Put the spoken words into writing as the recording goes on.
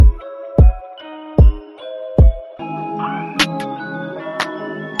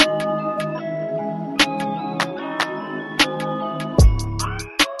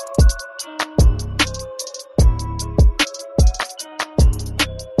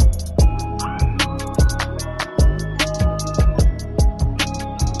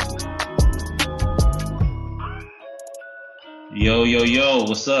Yo, yo, yo,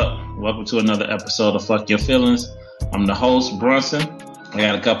 what's up? Welcome to another episode of Fuck Your Feelings. I'm the host, Brunson. I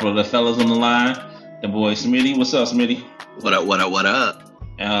got a couple of the fellas on the line. The boy Smitty. What's up, Smitty? What up, what up, what up?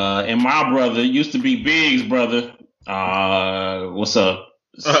 And my brother, used to be Big's brother. What's up?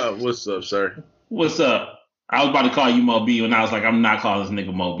 What's up, sir? What's up? I was about to call you Mo B, and I was like, I'm not calling this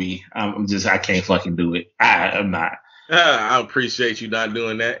nigga Mo B. I can't fucking do it. I'm not. I appreciate you not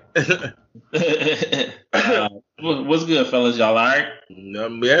doing that. What's good, fellas? Y'all all right?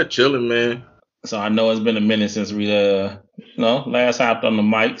 Yeah, chilling, man. So I know it's been a minute since we, last hopped on the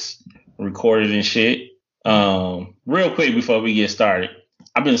mics, recorded and shit. Real quick before we get started,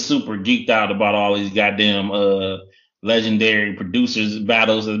 I've been super geeked out about all these goddamn legendary producers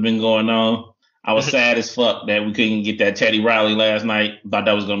battles that's been going on. I was sad as fuck that we couldn't get that Teddy Riley last night. Thought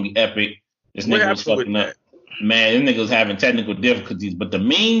that was gonna be epic. This nigga was fucking up. Man, this nigga was having technical difficulties, but the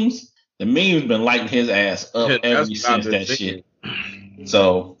memes been lighting his ass up ever since that shit.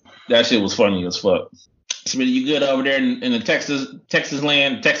 So that shit was funny as fuck. Smitty, you good over there in the Texas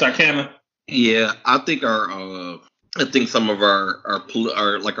land, Texarkana? Yeah, I think some of our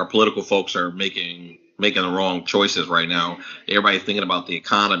political folks are making the wrong choices right now. Everybody's thinking about the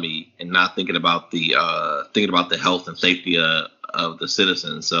economy and not thinking about the health and safety of the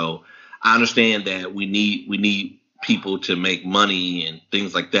citizens. So I understand that we need people to make money and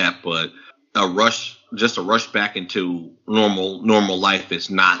things like that, but a rush back into normal life is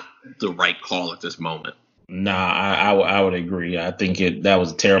not the right call at this moment. Nah, I would agree. I think that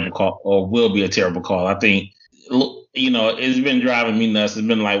was a terrible call, or will be a terrible call. I think, it's been driving me nuts. It's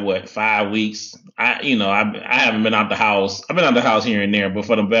been like 5 weeks. I haven't been out the house. I've been out the house here and there, but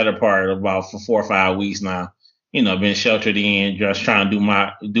for the better part of about for 4 or 5 weeks now, been sheltered in, just trying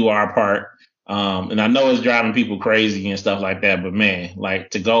to do our part. And I know it's driving people crazy and stuff like that, but man, like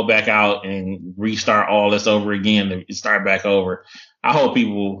to go back out and restart all this over again, to start back over. I hope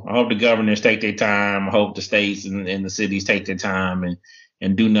the governors take their time. I hope the states and the cities take their time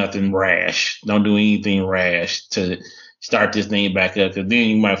and do nothing rash. Don't do anything rash to start this thing back up, because then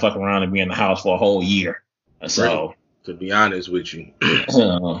you might fuck around and be in the house for a whole year. So, to be honest with you,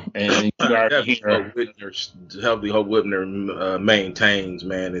 and you already hear, Healthy Hope Whitner maintains,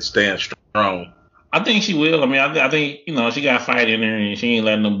 man, and stands strong. I think she will. I mean, I think, she got fight in her and she ain't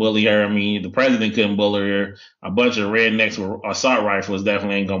letting them bully her. I mean, the president couldn't bully her. A bunch of rednecks with assault rifles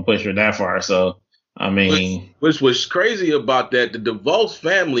definitely ain't going to push her that far. So, I mean. Which was crazy about that. The DeVos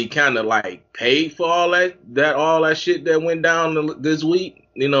family kind of paid for all that shit that went down this week.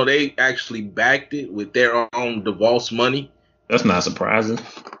 They actually backed it with their own DeVos money. That's not surprising.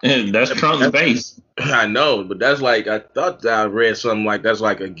 That's Trump's base. I know, but that's I thought that I read something that's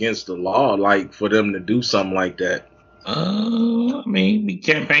against the law, for them to do something like that. I mean, the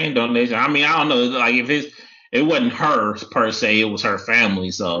campaign donation. I mean, I don't know. If it wasn't her per se, it was her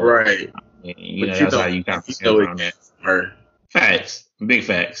family. So right. That's how you kind of feel around that. Her facts, big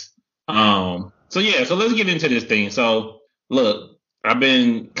facts. So let's get into this thing. So look.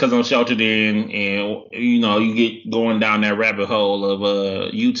 Because I'm sheltered in, and you get going down that rabbit hole of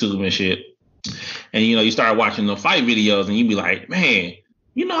YouTube and shit, and you start watching the fight videos, and you be like, man,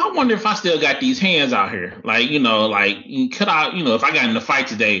 I wonder if I still got these hands out here. Could I, if I got in the fight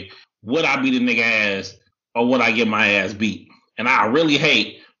today, would I beat a nigga ass or would I get my ass beat? And I really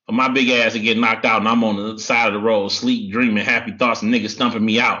hate for my big ass to get knocked out, and I'm on the side of the road, sleep, dreaming, happy thoughts, and niggas stumping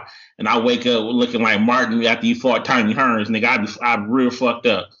me out. And I wake up looking like Martin after he fought Tiny Hearns, nigga. I'd real fucked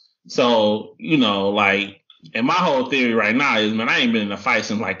up. So, and my whole theory right now is, man, I ain't been in a fight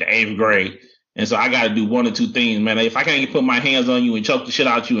since the 8th grade. And so I got to do one or two things, man. If I can't put my hands on you and choke the shit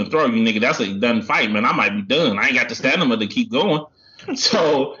out you and throw you, nigga, that's a done fight, man. I might be done. I ain't got the stamina to keep going.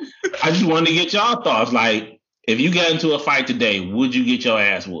 So I just wanted to get y'all thoughts. If you got into a fight today, would you get your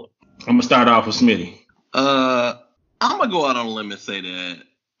ass whooped? I'm going to start off with Smitty. I'm going to go out on a limb and say that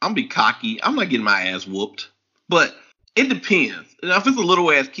I'm be cocky. I'm not getting my ass whooped, but it depends. If it's a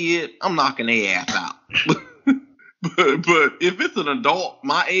little ass kid, I'm knocking their ass out. but if it's an adult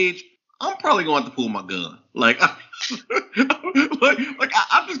my age, I'm probably going to have to pull my gun. I'm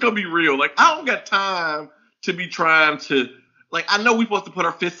just gonna be real. I don't got time to be trying to. I know we supposed to put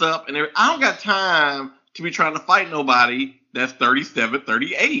our fists up and everything. I don't got time to be trying to fight nobody that's 37,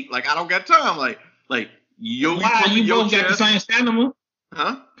 38. I don't got time. You both got the same stamina.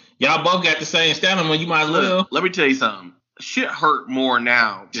 Huh? Y'all both got the same stamina. You might as well. Let me tell you something. Shit hurt more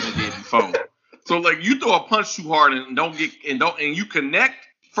now than it did before. So you throw a punch too hard and you connect.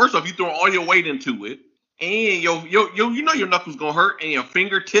 First off, you throw all your weight into it, and your knuckles gonna hurt, and your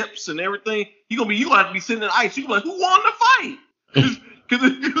fingertips and everything. You gonna have to be sitting in the ice. You like, who won the fight?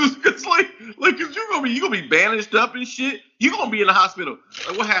 Cause you're gonna be bandaged up and shit. You're gonna be in the hospital.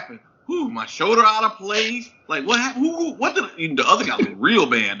 Like, what happened? My shoulder out of place. Like, what happened? The other guy looked real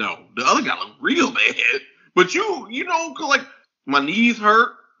bad though. The other guy looked real bad. But you know, cause like my knees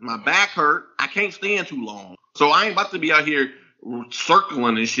hurt, my back hurt. I can't stand too long, so I ain't about to be out here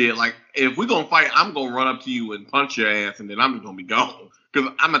circling and shit. Like, if we're gonna fight, I'm gonna run up to you and punch your ass, and then I'm just gonna be gone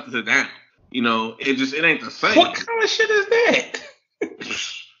because I'm about to sit down. You know, it ain't the same. What kind of shit is that?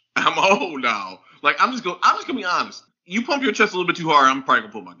 I'm old now. Like, I'm just gonna be honest. You pump your chest a little bit too hard, I'm probably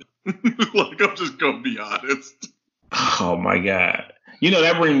gonna pull my gun. Like, I'm just gonna be honest. Oh my God. You know,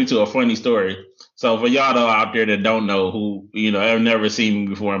 that brings me to a funny story. So for y'all though out there that don't know, who, you know, have never seen me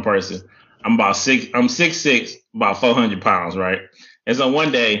before in person, I'm 6'6", about 400 pounds, right? And so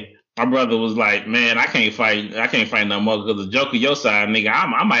one day my brother was like, man, I can't fight no more because the joke of your side, nigga,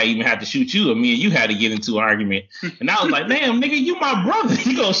 I might even have to shoot you, and me and you had to get into an argument. And I was like, damn, nigga, you my brother.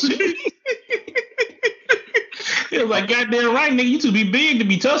 You gonna shoot me? He was like, goddamn right, nigga, you too be big to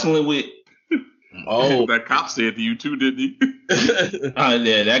be tussling with. Oh, that cop said to you too, didn't he?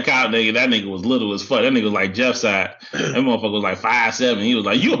 Yeah, that cop nigga, that nigga was little as fuck. That nigga was like Jeff's side. That motherfucker was like 5'7". He was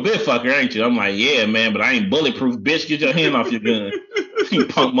like, you a bit fucker, ain't you? I'm like, yeah, man, but I ain't bulletproof, bitch. Get your hand off your gun. You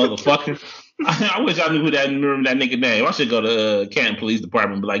punk motherfucker. I wish I knew that nigga name. I should go to Canton Police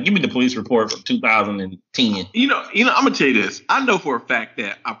Department and be like, give me the police report from 2010. You know, I'm gonna tell you this. I know for a fact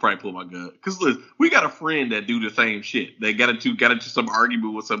that I probably pull my gun. Cause listen, we got a friend that do the same shit. They got into some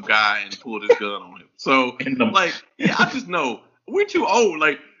argument with some guy and pulled his gun on him. So like, yeah, I just know we're too old.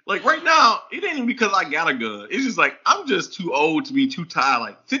 Like right now, it ain't even because I got a gun. It's just like I'm just too old to be too tired.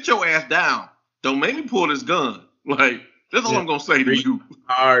 Like, sit your ass down. Don't make me pull this gun. Like, that's all I'm gonna say to you.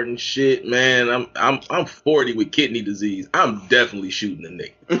 Hard and shit, man. I'm 40 with kidney disease. I'm definitely shooting a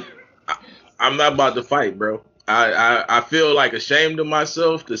nigga. I'm not about to fight, bro. I feel like ashamed of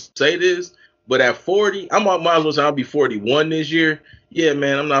myself to say this, but at 40, might as well say I'll be 41 this year. Yeah,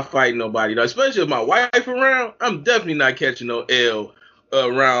 man, I'm not fighting nobody though. Especially if my wife around, I'm definitely not catching no L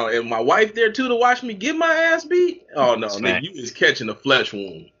around. And my wife there too to watch me get my ass beat. Oh no, nigga, you is catching a flesh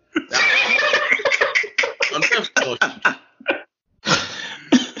wound. I'm definitely gonna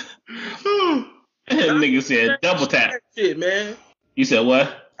shoot. That nigga said double tap. Shit, man. You said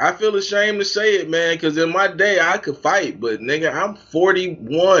what? I feel ashamed to say it, man, because in my day I could fight, but nigga, I'm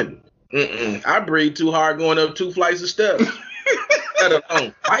 41. I breathe too hard going up 2 flights of steps. Let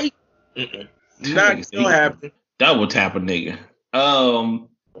alone fight. Not gonna happen. Double tap a nigga.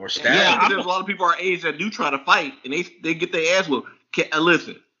 Or stab. Yeah, there's a lot of people our age that do try to fight and they get their ass whooped.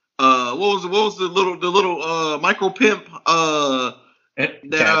 Listen. What was the little micro pimp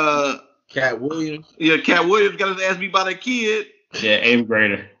Cat Williams. Yeah, Cat Williams got his ass beat by that kid. Yeah, 8th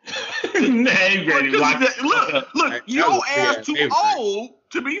grader. 8th grader. Look, your ass too old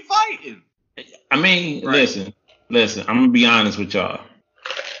to be fighting. I mean, listen. I'm gonna be honest with y'all.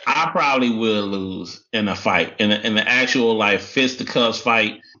 I probably will lose in a fight, in the actual like fisticuffs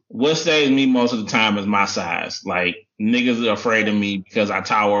fight. What saves me most of the time is my size. Like, niggas are afraid of me because I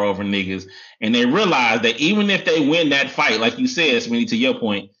tower over niggas, and they realize that even if they win that fight, like you said, Smitty, to your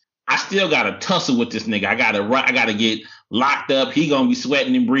point, I still gotta tussle with this nigga. I gotta get locked up. He gonna be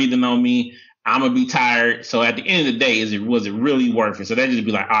sweating and breathing on me. I'm gonna be tired. So at the end of the day, was it really worth it? So they just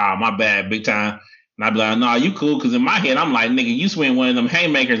be like, my bad, big time. And I'd be like, nah, you cool. Because in my head, I'm like, nigga, you swing one of them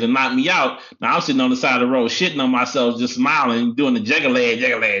haymakers and knock me out. Now I'm sitting on the side of the road, shitting on myself, just smiling, doing the jiggle leg,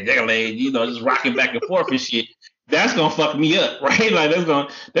 you know, just rocking back and forth and shit. That's gonna fuck me up, right? Like they're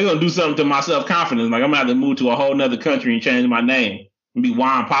gonna do something to my self-confidence. Like, I'm gonna have to move to a whole nother country and change my name and be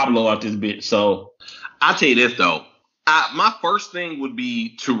Juan Pablo out this bitch. So I'll tell you this though. My first thing would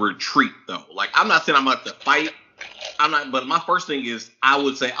be to retreat though. Like, I'm not saying I'm about to fight. But my first thing is I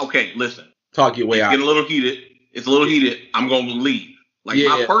would say, okay, listen. Talk your way out. It's getting a little heated. It's a little heated. I'm going to leave. Like,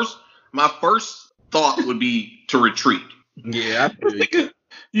 yeah. My first thought would be to retreat. Yeah, I feel you.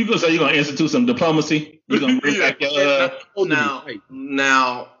 You gonna say you're gonna institute some diplomacy? You gonna bring back your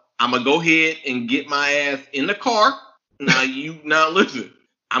Now I'm gonna go ahead and get my ass in the car. Now listen.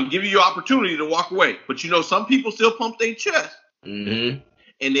 I'm giving you opportunity to walk away, but you know some people still pump their chest, and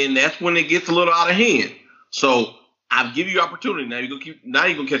then that's when it gets a little out of hand. So I've given you opportunity. Now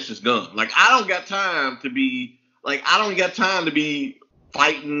you're gonna catch this gun. Like, I don't got time to be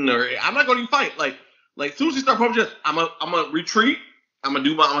fighting, or I'm not gonna even fight. Like as soon as you start pumping chest, I'm gonna retreat. I'm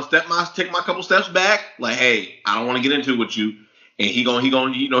gonna take my couple steps back. Like, hey, I don't want to get into it with you. And he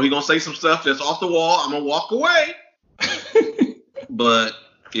gonna say some stuff that's off the wall. I'm gonna walk away. But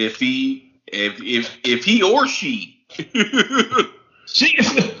if he or she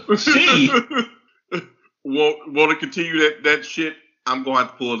want to continue that shit I'm going to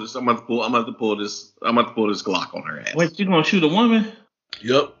have to pull this. I'm going to have to pull this Glock on her ass. Wait, you gonna shoot a woman?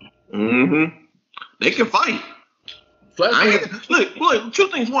 Yep. Mm-hmm. They can fight. Look, two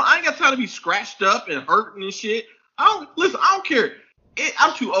things. One, I ain't got time to be scratched up and hurting and shit. I don't care.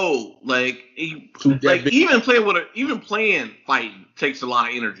 I'm too old. Like even playing fighting takes a lot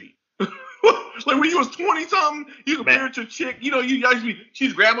of energy. Like when you was 20 something, you compare it to a chick. You know,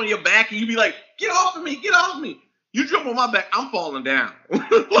 she's grabbing your back and you be like, "Get off of me! Get off of me!" You jump on my back, I'm falling down.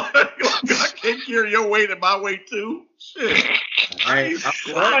 like, I can't carry your weight and my weight too. Shit.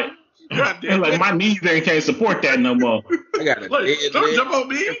 Like my knees can't support that no more. I got don't jump on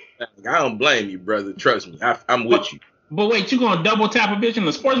me. I don't blame you, brother. Trust me, I'm with you. But wait, you gonna double tap a bitch in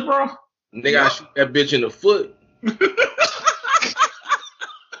the sports bra? Nigga, I shoot that bitch in the foot.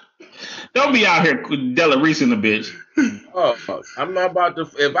 Don't be out here Della Reese in the bitch. Oh, I'm not about to.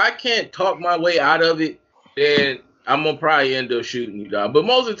 If I can't talk my way out of it, then I'm gonna probably end up shooting you, dog. But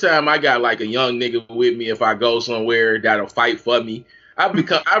most of the time, I got like a young nigga with me. If I go somewhere, that'll fight for me. I've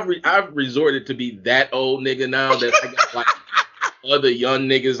resorted to be that old nigga now that I got like other young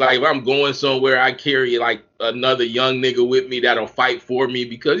niggas. Like if I'm going somewhere, I carry like another young nigga with me that'll fight for me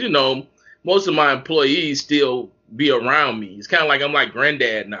because most of my employees still be around me. It's kind of like I'm like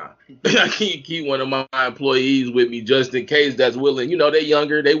granddad now. I can't keep one of my employees with me just in case that's willing. They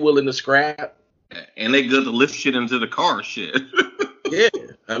younger, they willing to scrap. And they good to lift shit into the car, shit. Yeah,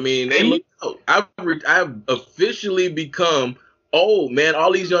 I mean, they look out. I've officially become old, man.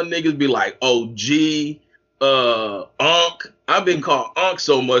 All these young niggas be like, OG, Unc. I've been called Unc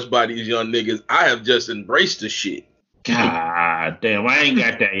so much by these young niggas. I have just embraced the shit. God damn, I ain't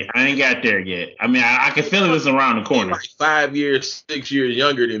got that. I ain't got there yet. I mean, I can feel it's around the corner. Like 5 years, 6 years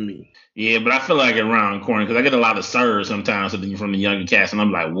younger than me. Yeah, but I feel like it's around the corner because I get a lot of sirs sometimes from the younger cast, and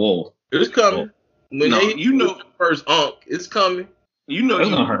I'm like, whoa. It's coming. When the first Unc, it's coming.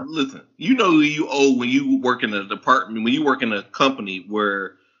 Listen, you owe when you work in a department, when you work in a company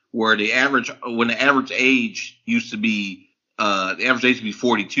where the average age used to be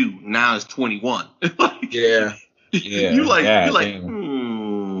 42, now it's 21. Yeah. Am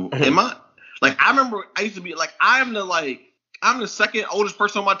I like I remember I used to be like I'm the second oldest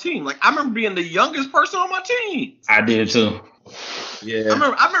person on my team. Like I remember being the youngest person on my team. I did too. Yeah. I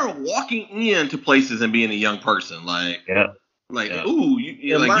remember walking into places and being a young person. Like ooh,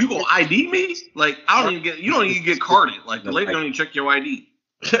 you gonna ID me? Like you don't even get carded. Like the lady don't even check your ID.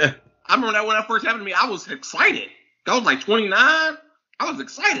 I remember that when that first happened to me, I was excited. I was like 29. I was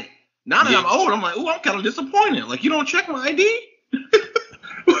excited. Now that I'm old, I'm like, ooh, I'm kind of disappointed. Like, you don't check my ID?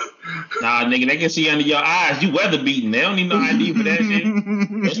 Nah, nigga, they can see under your eyes. You weather beaten. They don't need no ID for that shit.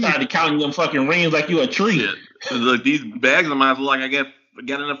 They started counting them fucking rings like you a tree. Shit. Look, these bags of mine look like I get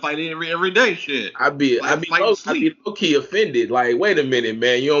in a fight every day. Shit. I be low key offended. Like, wait a minute,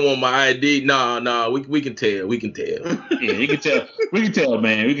 man. You don't want my ID? Nah. We can tell. We can tell. Yeah, you can tell. We can tell,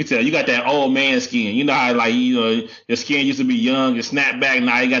 man. We can tell. You got that old man skin. You know how your skin used to be young and snap back.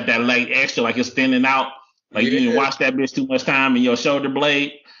 Now you got that like extra, like it's thinning out. Like you didn't watch that bitch too much time in your shoulder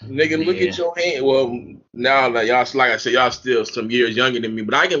blade. Nigga, look at your hand. Well, now like y'all, like I said, y'all still some years younger than me,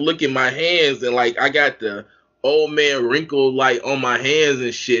 but I can look at my hands and like I got the old man wrinkle like on my hands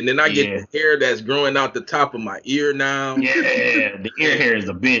and shit, and then I get the hair that's growing out the top of my ear now. Yeah, the ear hair is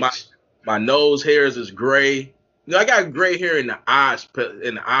a bitch. My nose hairs is gray. I got gray hair in the eyes,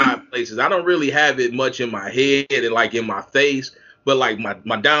 in the eye places. I don't really have it much in my head and like in my face, but like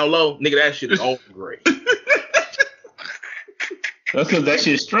my down low, nigga, that shit is all gray. That's because that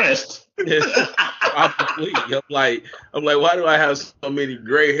shit's stressed. I'm like, why do I have so many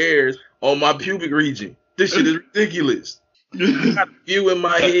gray hairs on my pubic region? This shit is ridiculous. I got a few in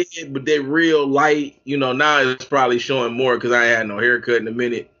my head, but they're real light. Now it's probably showing more because I ain't had no haircut in a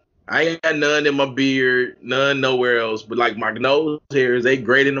minute. I ain't got none in my beard, none nowhere else. But like my nose hairs, they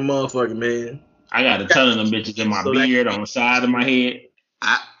gray in the motherfucker, man. I got a ton of them bitches in my beard on the side of my head.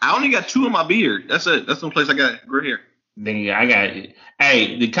 I only got 2 in my beard. That's it. That's the only place I got gray hair. Nigga, I got it.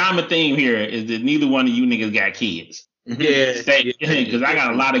 Hey, the common theme here is that neither one of you niggas got kids. Yeah. Because I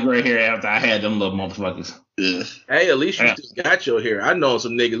got a lot of gray hair after I had them little motherfuckers. Yeah. Hey, at least you just got your hair. I know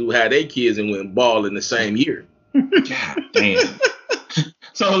some niggas who had their kids and went bald in the same year. God damn.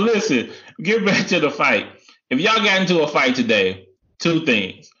 So listen, get back to the fight. If y'all got into a fight today, 2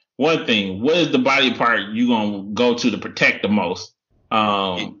 things. One thing, what is the body part you gonna go to protect the most?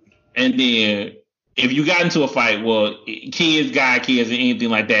 And then if you got into a fight, well, kids, and anything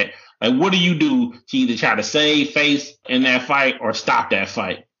like that, like what do you do to either try to save face in that fight or stop that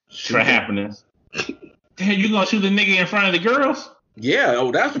fight from happening? Damn, you gonna shoot the nigga in front of the girls?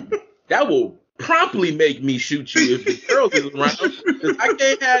 Yeah, that will promptly make me shoot you if the girl is around. Because I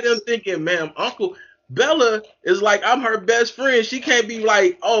can't have them thinking, man, Uncle Bella is like, I'm her best friend. She can't be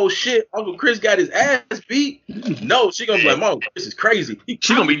like, oh shit, Uncle Chris got his ass beat. No, she gonna be like, Mom, this is crazy.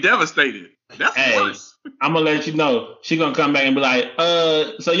 She gonna be devastated. That's worse. I'm gonna let you know. She gonna come back and be like,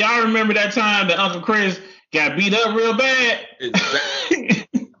 so y'all remember that time that Uncle Chris got beat up real bad? Exactly.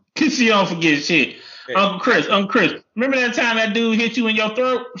 Cause she don't forget shit. Hey. Uncle Chris, remember that time that dude hit you in your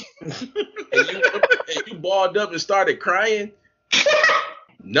throat? and you balled up and started crying?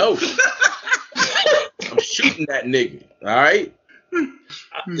 No. I'm shooting that nigga. All right.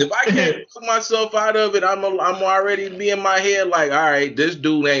 If I can't put myself out of it, I'm already be in my head like, all right, this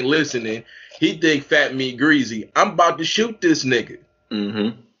dude ain't listening. He think fat meat greasy. I'm about to shoot this nigga.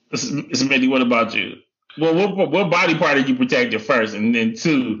 Mm-hmm. Smitty, what about you? Well, what body part did you protect it first, and then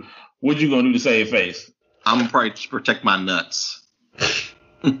two, what you gonna do to save face? I'm gonna probably protect my nuts.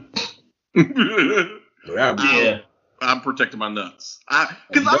 Yeah. I'm protecting my nuts.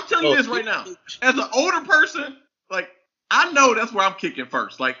 Because I'm telling you this right now, as an older person, like I know that's where I'm kicking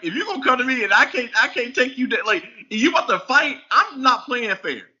first. Like if you're gonna come to me and I can't take you that, like if you about to fight, I'm not playing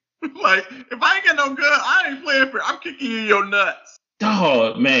fair. Like if I ain't got no gun, I ain't playing fair. I'm kicking you in your nuts.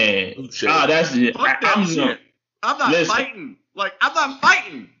 Oh man, that's it. I'm not fighting. Like I'm not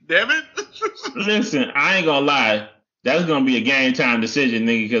fighting. Damn it. Listen, I ain't gonna lie. That's gonna be a game time decision,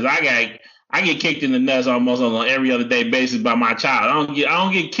 nigga. Because I get kicked in the nuts almost on an every other day basis by my child. I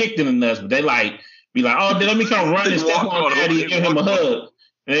don't get kicked in the nuts, but they be like, oh, let me come run and step on daddy and give him a hug.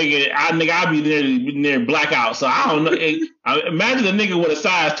 I'll be near blackout. So I don't know. Imagine a nigga with a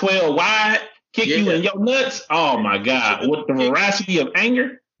size 12 wide kick you in your nuts. Oh my God. With the veracity of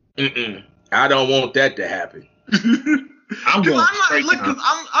anger. I don't want that to happen. I'm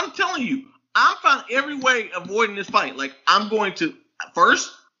telling you, I'm finding every way avoiding this fight. Like I'm going to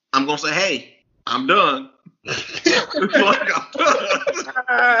say, hey, I'm done.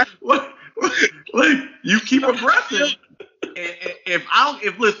 Like you keep aggressive. If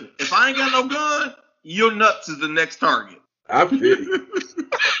I ain't got no gun, your nuts is the next target. I feel you.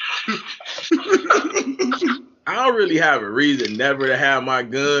 I don't really have a reason never to have my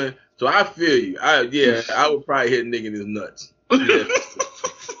gun, so I feel you. I would probably hit a nigga in his nuts. Yeah.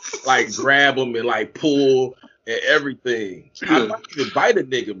 Like grab him and like pull and everything. I might even bite a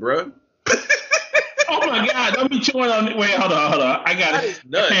nigga, bro. Oh my God! Don't be chewing on it. Wait, hold on. I got it.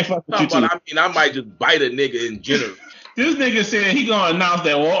 I can't fuck with you too. I might just bite a nigga in general. This nigga said he gonna announce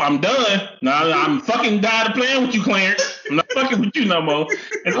that. Well, I'm done. No, I'm fucking tired of playing with you, Clarence. I'm not fucking with you no more.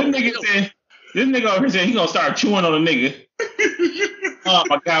 And this nigga over here said he gonna start chewing on a nigga. Oh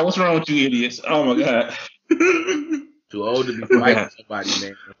my God! What's wrong with you idiots? Oh my God! Too old to be fighting somebody,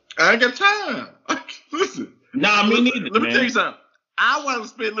 man. I ain't got time. Listen. Nah, me neither. Let me tell you something. I'd rather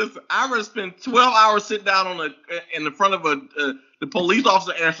spend 12 hours sitting down in the front of the police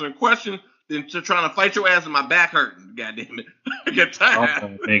officer answering questions than to trying to fight your ass and my back hurting. God damn it. I get tired.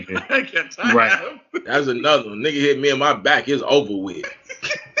 Oh, I get tired. Right. That's another one. Nigga hit me in my back, it's over with.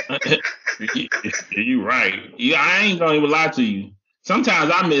 You right. I ain't gonna even lie to you.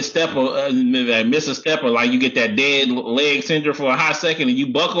 Sometimes I miss a stepper, like you get that dead leg syndrome for a hot second and you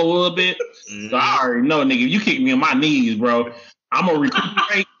buckle a little bit. So I already know, nigga, if you kick me in my knees, bro, I'm gonna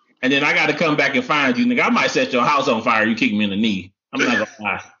recuperate and then I gotta come back and find you, nigga. I might set your house on fire. You kick me in the knee. I'm not gonna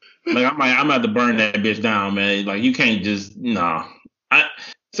lie. Like I'm gonna have to burn that bitch down, man. Like you can't just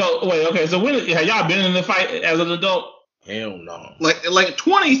So wait, okay. So when have y'all been in the fight as an adult? Hell no. Like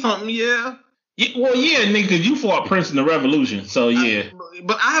 20 something, yeah. Well, yeah, nigga, because you fought Prince in the Revolution, so yeah.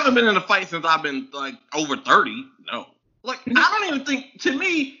 But I haven't been in a fight since I've been like over 30. No. Like I don't even think, to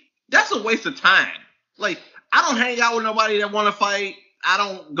me, that's a waste of time. Like I don't hang out with nobody that want to fight. I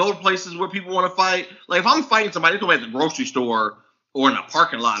don't go to places where people want to fight. Like if I'm fighting somebody, it's gonna be at the grocery store or in a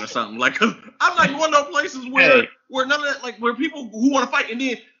parking lot or something. Like I'm not going to places where none of that, like where people who want to fight and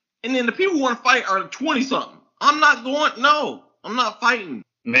then the people who want to fight are 20 something. I'm not going. No, I'm not fighting.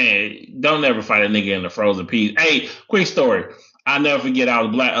 Man, don't ever fight a nigga in the frozen peas. Hey, quick story. I'll never forget, I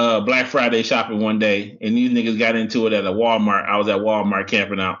was Black Friday shopping one day, and these niggas got into it at a Walmart. I was at Walmart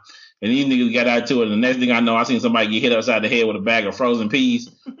camping out, and these niggas got into it, and the next thing I know, I seen somebody get hit upside the head with a bag of frozen peas.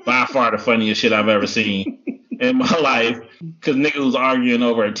 By far the funniest shit I've ever seen in my life, because niggas was arguing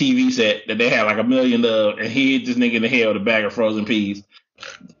over a TV set that they had like 1 million of, and he hit this nigga in the head with a bag of frozen peas.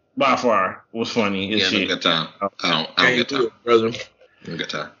 By far was funny as shit. I don't got time. I don't get time, brother. Good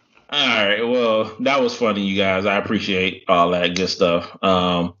time. All right, well, that was funny, you guys. I appreciate all that good stuff.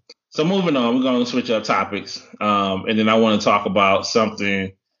 So moving on, we're going to switch up topics, and then I want to talk about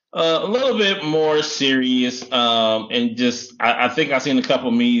something A little bit more serious, and just I think I seen a couple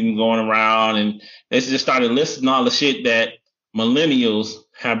meetings going around, and they just started listing all the shit that millennials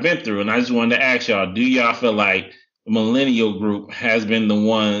have been through. And I just wanted to ask y'all: do y'all feel like the millennial group has been the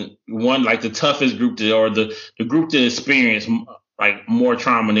one like the toughest group to, or the group to experience like more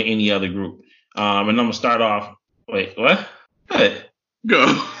trauma than any other group? And I'm gonna start off. Wait, what? What? Go.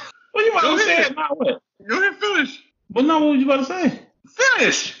 What you about Go to say? ahead. About what? Go ahead, finish. But no, what was you about to say?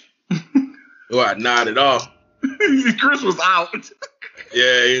 Finish. Well, I nodded off. Chris was out.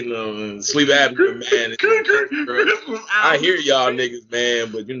 Yeah, you know, sleep apnea, man. Chris was out. I hear y'all niggas,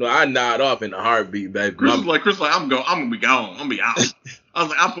 man, but you know, I nod off in a heartbeat, baby. Chris was like, I'm gonna be gone. I'm gonna be out. I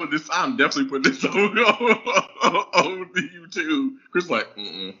was like, I'm definitely putting this on YouTube. Chris was like,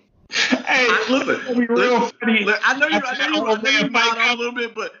 mm-mm. Hey, Listen, be real funny. I know you nod off a little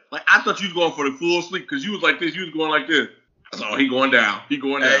bit, but like I thought you was going for the full sleep because you was like this. You was going like this. So he going down. He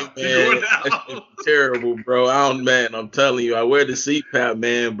going down. Hey, man, that's terrible, bro. I'm telling you, I wear the CPAP,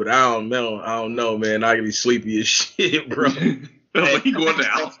 man, but I don't know, man. I can be sleepy as shit, bro. Like, he going down.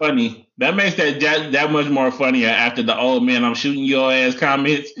 That's funny. That makes that much more funnier after the old man I'm shooting your ass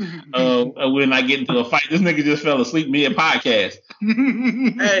comments. When I get into a fight, this nigga just fell asleep mid podcast.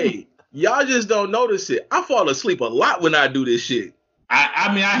 Hey, y'all just don't notice it. I fall asleep a lot when I do this shit.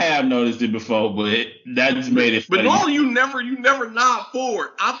 I mean, I have noticed it before, but that just made it funny. But normally you never nod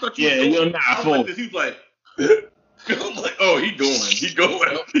forward. I thought you. Yeah, you'll nod forward. Like he was like, oh, he going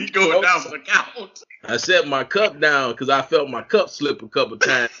down for the count. I set my cup down because I felt my cup slip a couple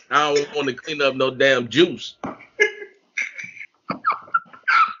times. I don't want to clean up no damn juice.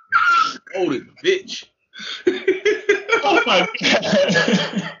 Hold it, bitch. Oh my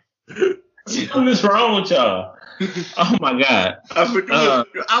god. What is wrong with y'all? Oh my god! I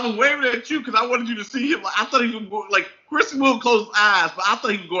was waving at you because I wanted you to see him. Like, I thought he was going, like Chris will close his eyes, but I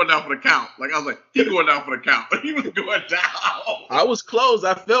thought he was going down for the count. Like I was like, he's going down for the count. He was going down. I was close.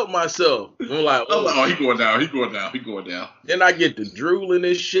 I felt myself. I'm like, oh, he going down. He going down. He going down. Then I get the drooling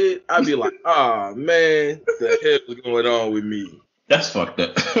and shit. I be like, oh man, what the hell is going on with me? That's fucked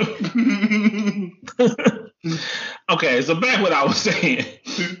up. Okay, so back what I was saying.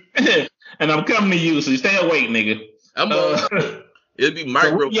 And I'm coming to you, so stay awake, nigga. It'd be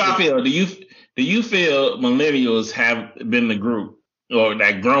micro. So what y'all feel? Do you feel millennials have been the group, or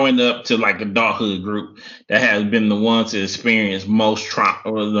that growing up to like adulthood group that has been the ones to experience most trauma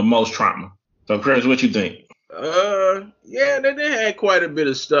or the most trauma? So, Chris, what you think? Yeah, they had quite a bit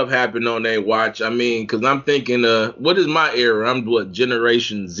of stuff happen on their watch. I mean, because I'm thinking, what is my era? I'm what,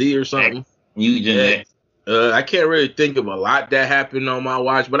 Generation Z or something? You Gen X. I can't really think of a lot that happened on my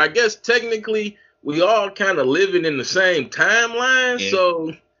watch, but I guess technically we all kind of living in the same timeline. Yeah.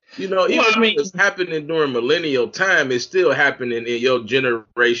 So, you know, even if it's happening during millennial time, it's still happening in your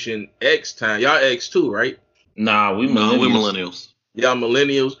Generation X time. Y'all X too, right? Nah, we're millennials. Y'all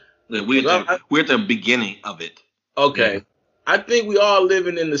millennials? We're at the beginning of it. Okay. Yeah. I think we all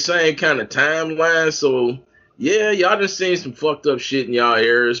living in the same kind of timeline. So, yeah, y'all done seen some fucked up shit in y'all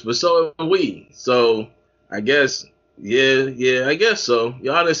eras, but so have we. So, I guess, yeah, I guess so.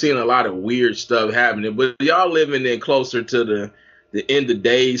 Y'all done seen a lot of weird stuff happening, but y'all living in closer to the end of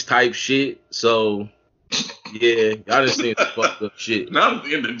days type shit. So, yeah, y'all done seen some fucked up shit. Not at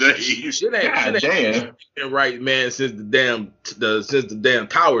the end of days. Shit ain't right, man, since the damn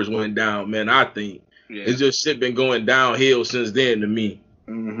towers went down, man. I think it's just shit been going downhill since then to me.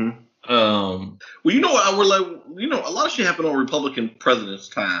 Mm-hmm. Well, you know what? We're like, you know, a lot of shit happened on Republican president's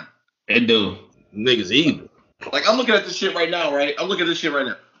time. It do. Niggas evil. Like, I'm looking at this shit right now, right?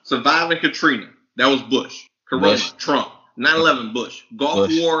 Surviving Katrina. That was Bush. Corona, Trump. 9/11, Bush.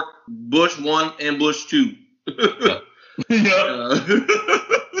 Gulf War, Bush 1 and Bush 2.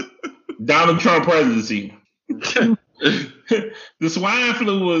 Donald Trump presidency. The swine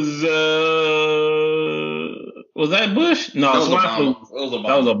flu was that Bush? No, that swine flu.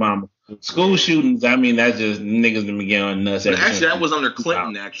 That was Obama. School shootings, I mean, that's just niggas that be getting nuts. Actually, that was under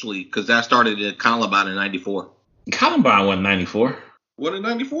Clinton, actually, because that started at Columbine in 94. Columbine wasn't 94. What, in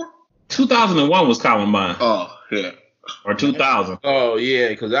 94? 2001 was Columbine. Oh, yeah. Or 2000. Oh, yeah,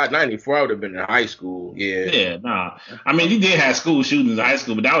 because 94 I would have been in high school. Yeah. Yeah, nah. I mean, he did have school shootings in high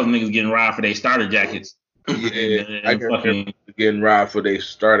school, but that was niggas getting robbed for their starter jackets. Yeah, I can getting robbed for their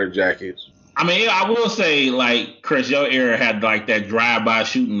starter jackets. I mean, I will say, like, Chris, your era had, like, that drive-by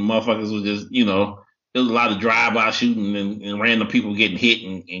shooting. Motherfuckers was just, you know, there was a lot of drive-by shooting and random people getting hit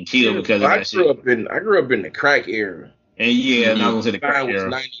and killed because of that shit. I grew up in the crack era. And, yeah, and I was in the crack era.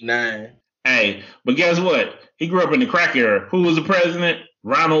 Was 99. Hey, but guess what? He grew up in the crack era. Who was the president?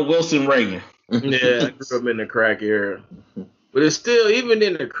 Ronald Wilson Reagan. Yeah, I grew up in the crack era. But it's still, even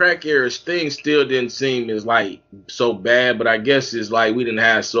in the crack era, things still didn't seem as like so bad. But I guess it's like we didn't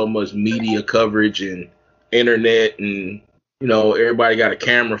have so much media coverage and internet, and everybody got a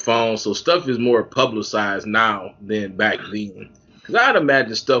camera phone, so stuff is more publicized now than back then. Because I'd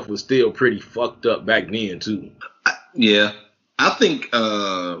imagine stuff was still pretty fucked up back then too. Yeah, I think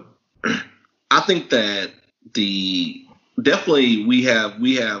that definitely we have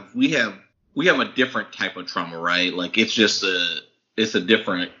a different type of trauma, right? Like it's a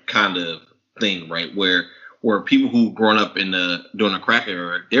different kind of thing, right? Where people who grown up during the crack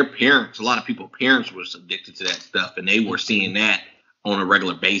era, their parents, a lot of people's parents was addicted to that stuff, and they were seeing that on a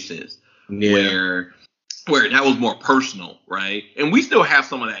regular basis. Yeah. Where that was more personal, right? And we still have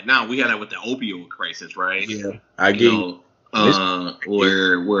some of that now. We had that with the opioid crisis, right? Yeah, I get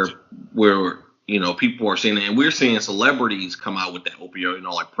where people are seeing it, and we're seeing celebrities come out with that opioid,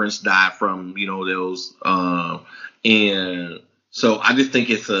 like Prince died from, those, and so I just think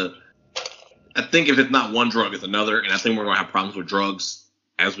I think if it's not one drug, it's another, and I think we're gonna have problems with drugs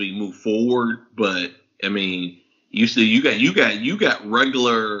as we move forward. But I mean, you got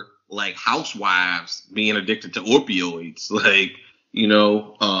regular like housewives being addicted to opioids, like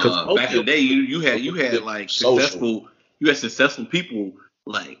back in the day, you had like successful people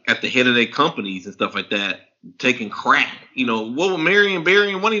like at the head of their companies and stuff like that taking crack. What was Marion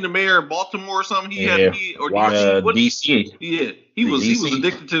Barry, wasn't he the mayor of Baltimore or something? DC. Yeah, he was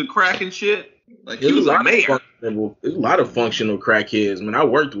addicted to the crack and shit. Like he was a mayor. There's a lot of functional crackheads. Man, I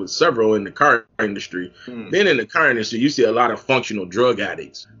worked with several in the car industry. Then in the car industry, you see a lot of functional drug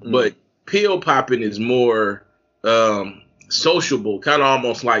addicts. But pill popping is more sociable, kind of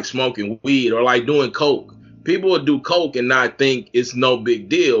almost like smoking weed or like doing coke. People will do coke and not think it's no big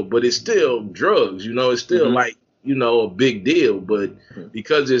deal, but it's still drugs. It's still like, a big deal. But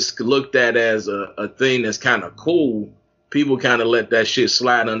because it's looked at as a thing that's kind of cool, people kind of let that shit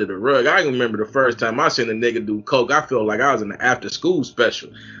slide under the rug. I can remember the first time I seen a nigga do coke, I felt like I was in the after school special.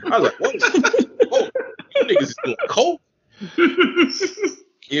 I was like, what is this? Oh, you niggas is doing coke?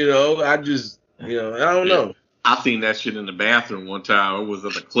 I just, I don't know. I seen that shit in the bathroom one time. I was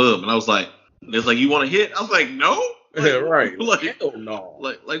at the club and I was like, it's like, you want to hit? I was like, no. Like, right. Like, hell no.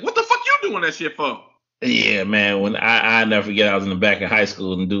 Like, what the fuck you doing that shit for? Yeah, man. When I never forget, I was in the back of high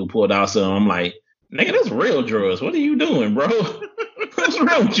school and dude pulled out something. I'm like, nigga, that's real drugs. What are you doing, bro? What's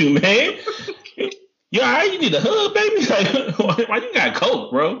wrong with you, man? You all right? You need a hug, baby? Like, why you got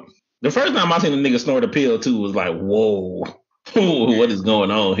coke, bro? The first time I seen a nigga snort a pill too was like, whoa, what is going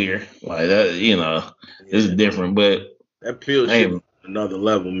on here? Like that, it's different. But that pill shit is another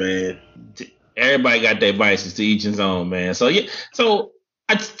level, man. Everybody got their vices, to each his own, man. So yeah, to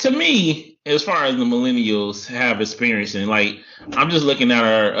me, as far as the millennials have experiencing, like I'm just looking at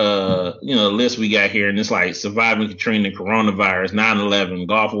our list we got here, and it's like surviving Katrina, coronavirus, 9/11,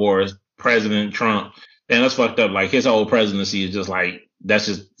 Gulf Wars, President Trump. And that's fucked up. Like his whole presidency is just like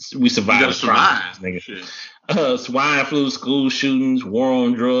we survived. Nigga. Swine flu, school shootings, war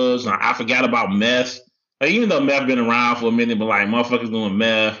on drugs. I forgot about meth. Like even though meth been around for a minute, but like motherfuckers doing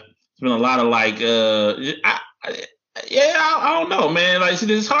meth. It's been a lot of like I don't know, man. Like,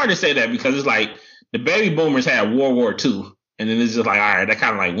 it's hard to say that because it's like the baby boomers had World War II, and then it's just like, all right, that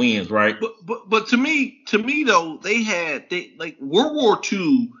kind of like wins, right? But to me though, they like World War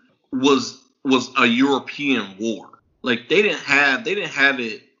II was a European war. Like they didn't have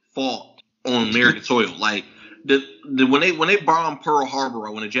it fought on American soil. Like when they bombed Pearl Harbor,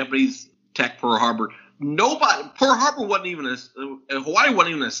 or when the Japanese attacked Pearl Harbor. Pearl Harbor wasn't even Hawaii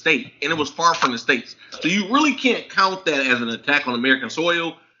wasn't even a state, and it was far from the states. So you really can't count that as an attack on American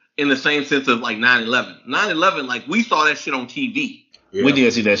soil in the same sense of like 9/11. 9/11, like we saw that shit on TV. Yeah. We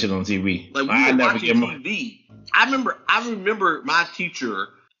did see that shit on TV. Like we were watching TV. I remember my teacher.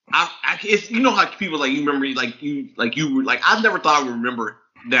 It's, how people like you remember I never thought I would remember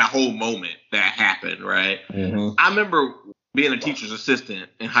that whole moment that happened, right? Mm-hmm. I remember being a teacher's assistant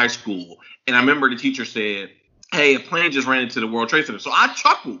in high school, and I remember the teacher said, "Hey, a plane just ran into the World Trade Center." So I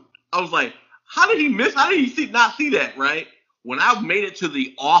chuckled. I was like, "How did he not see that?" Right? When I made it to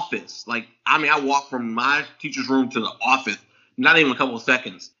the office, I walked from my teacher's room to the office, not even a couple of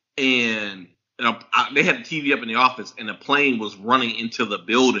seconds, and they had the TV up in the office, and the plane was running into the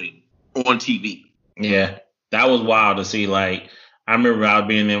building on TV. Yeah, that was wild to see. Like, I remember I was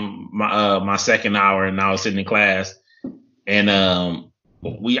being in my second hour, and I was sitting in class. And I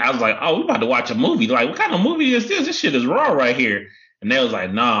was like, oh, we about to watch a movie. Like, what kind of movie is this? This shit is raw right here. And they was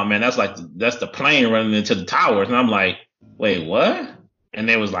like, nah, man, that's the plane running into the towers. And I'm like, wait, what? And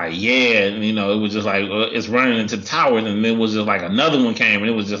they was like, yeah. And, it was just like, it's running into the towers. And it was just like another one came. And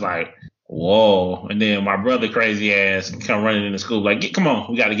it was just like, Whoa. And then my brother crazy ass come running into school like, come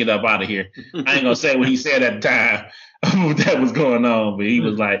on, we got to get up out of here. I ain't going to say what he said at the time that was going on, but he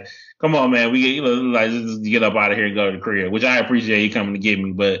was like, come on, man, like just get up out of here and go to the crib, which I appreciate you coming to get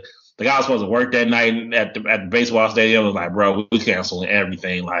me. But the guy was supposed to work that night at the baseball stadium. I was like, bro, we canceling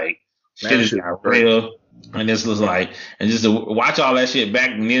everything. Like, shit is got real. And this was like, and just to watch all that shit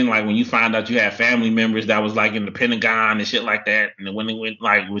back then, like when you find out you had family members that was like in the Pentagon and shit like that, and when it went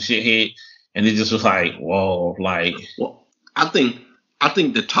like when shit hit, and it just was like, whoa, like. Well, I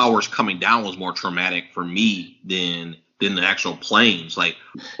think the towers coming down was more traumatic for me than the actual planes. Like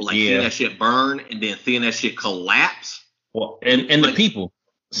seeing that shit burn and then seeing that shit collapse. Well, and like, the people,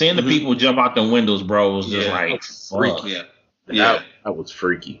 seeing the people jump out the windows, bro, was just like freaky. That was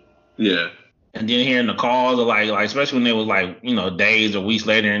freaky. Yeah. And then hearing the calls of like especially when it was like, you know, days or weeks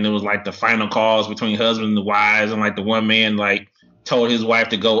later, and it was like the final calls between husband and the wives, and like the one man like told his wife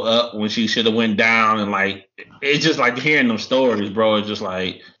to go up when she should have went down, and like it's just like hearing them stories, bro. It's just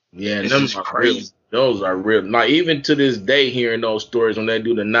like those are crazy. Those are real. Now even to this day, hearing those stories when they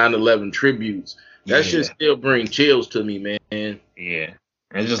do the 9/11 tributes, that shit still bring chills to me, man. Yeah,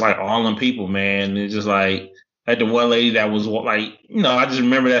 it's just like all them people, man. It's just like the one lady that was like, you know, I just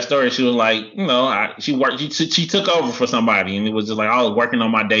remember that story. She was like, you know, she took over for somebody, and it was just like I was working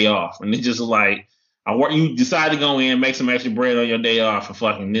on my day off, and it just was like. You decide to go in, make some extra bread on your day off, and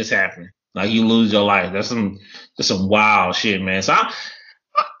fucking this happened. Like you lose your life. That's some wild shit, man. So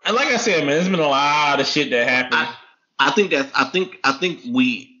like I said, man, there's been a lot of shit that happened. I think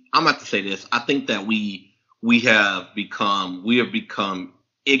I'm about to say this. I think that we have become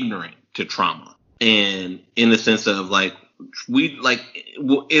ignorant to trauma, and in the sense of like we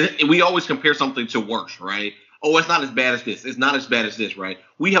always compare something to worse, right? Oh, it's not as bad as this. It's not as bad as this, right?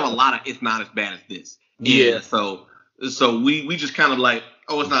 We have a lot of it's not as bad as this. Yeah. And so we just kind of like,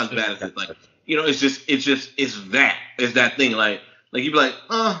 oh, it's not as bad as this. Like, you know, it's that thing. Like you'd be like,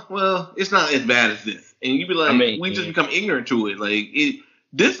 oh, well, it's not as bad as this. And you'd be like, we just become ignorant to it.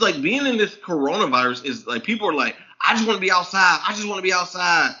 Like being in this coronavirus is like, people are like, I just want to be outside. I just want to be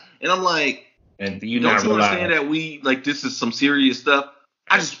outside. And I'm like, and don't you understand that this is some serious stuff?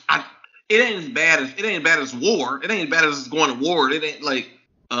 It ain't as bad as war. It ain't as bad as going to war. It ain't like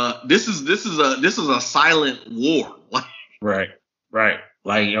this is a silent war. Right.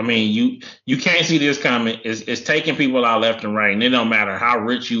 Like I mean, you can't see this coming. It's taking people out left and right, and it don't matter how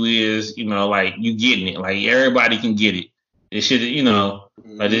rich you is. You know, like you getting it. Like everybody can get it. It should, you know.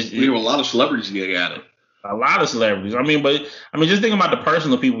 Like we have a lot of celebrities that got it. A lot of celebrities. I mean, just think about the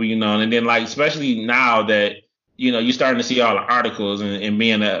personal people, you know, and then like especially now that. You know, you're starting to see all the articles and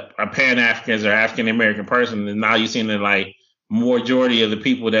being a Pan-African or African-American person, and now you're seeing that, like, majority of the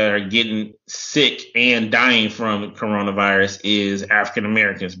people that are getting sick and dying from coronavirus is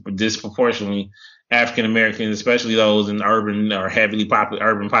African-Americans, but disproportionately African-Americans, especially those in urban or heavily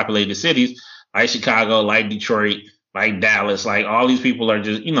urban populated cities like Chicago, like Detroit, like Dallas. Like, all these people are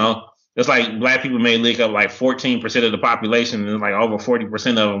just, you know, it's like black people may lick up like 14% of the population, and like over 40%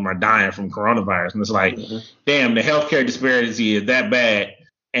 of them are dying from coronavirus. And it's like, damn, the healthcare disparity is that bad.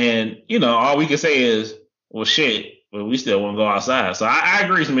 And, you know, all we can say is, well, shit, but we still want to go outside. So I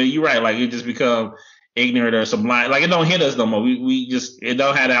agree, Smith. You're right. Like, it just become ignorant or sublime. Like, it don't hit us no more. It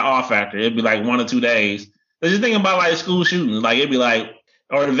don't have that awe factor. It'd be like 1 or 2 days. But just think about like school shootings. Like, it'd be like,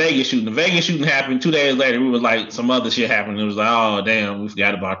 or the Vegas shooting. The Vegas shooting happened 2 days later. We was like, some other shit happened. It was like, oh damn, we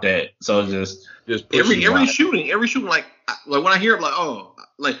forgot about that. So just every shooting, like when I hear it, like, oh,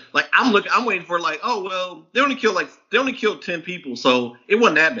 like I'm waiting for like, oh well, they only killed 10 people, so it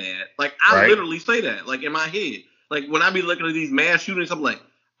wasn't that bad. Like I literally say that, like in my head, like when I be looking at these mass shootings, I'm like,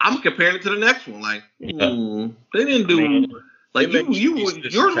 I'm comparing it to the next one. Like, they didn't do like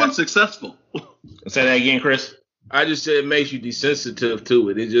yours was successful. Say that again, Chris. I just said it makes you desensitive to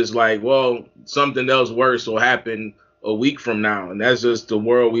it. It's just like, well, something else worse will happen a week from now. And that's just the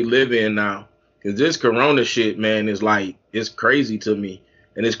world we live in now. Because this corona shit, man, is like, it's crazy to me.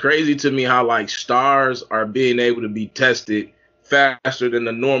 And it's crazy to me how like stars are being able to be tested faster than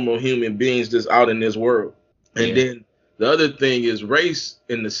the normal human beings that's out in this world. And then the other thing is race,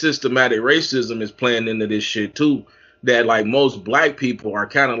 and the systematic racism is playing into this shit too. That like most black people are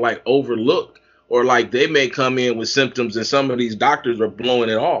kind of like overlooked. Or like they may come in with symptoms and some of these doctors are blowing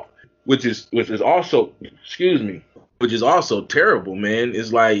it off, which is also terrible, man.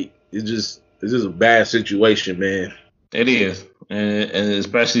 It's like it's just a bad situation, man. It is, and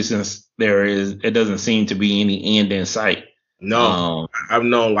especially since it doesn't seem to be any end in sight. No, I've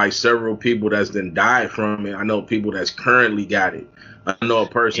known like several people that's then died from it. I know people that's currently got it. I know a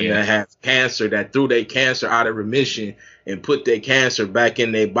person that has cancer that threw their cancer out of remission and put their cancer back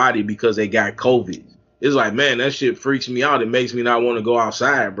in their body because they got COVID. It's like, man, that shit freaks me out. It makes me not want to go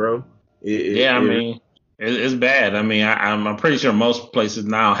outside, bro. I mean, it's bad. I mean, I'm pretty sure most places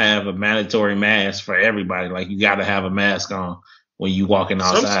now have a mandatory mask for everybody. Like, you got to have a mask on when you walking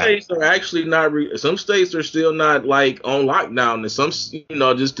outside. Some states are actually not. Some states are still not like on lockdown, and some,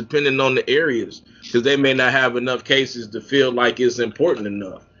 just depending on the areas, because they may not have enough cases to feel like it's important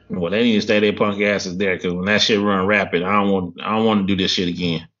enough. Well, they need to stay their punk asses there, because when that shit run rapid, I don't want to do this shit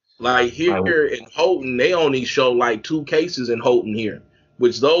again. Like here in Houghton, they only show like 2 cases in Houghton here,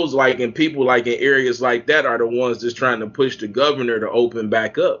 which those like in people like in areas like that are the ones that's trying to push the governor to open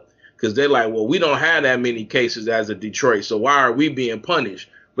back up, because they're like, well, we don't have that many cases as of Detroit, so why are we being punished?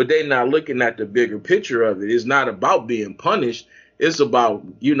 But they're not looking at the bigger picture of it. It's not about being punished. It's about,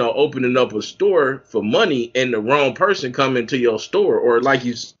 opening up a store for money and the wrong person coming to your store. Or like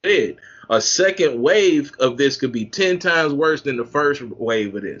you said, a second wave of this could be 10 times worse than the first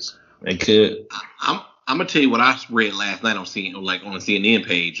wave of this. It could. I'm gonna tell you what I read last night on the CNN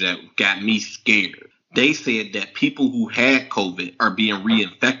page that got me scared. They said that people who had COVID are being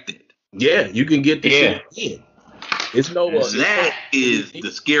reinfected. Yeah, you can get the shit again. It's that is the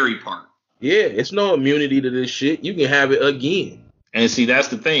scary part. Yeah, it's no immunity to this shit. You can have it again. And see, that's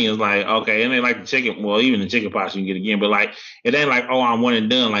the thing. It's like, okay, it ain't like the chicken. Well, even the chicken pox you can get again, but like, it ain't like, oh, I'm one and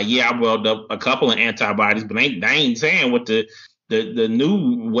done. Like, yeah, I built up a couple of antibodies, but they ain't saying what the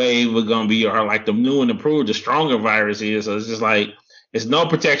new wave is gonna be, or like the new and improved, the stronger virus is. So it's just like, it's no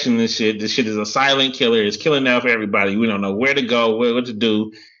protection in this shit. This shit is a silent killer. It's killing off everybody. We don't know where to go, what to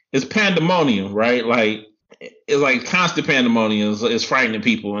do. It's pandemonium, right? Like, it's like constant pandemonium. It's frightening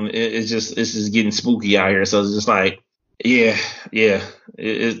people, and it's just getting spooky out here. So it's just like, yeah.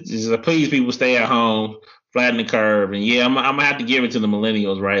 It's just, please, people, stay at home, flatten the curve, and I'm gonna have to give it to the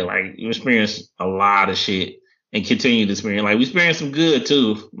millennials, right? Like, you experienced a lot of shit and continue to experience. Like, we experienced some good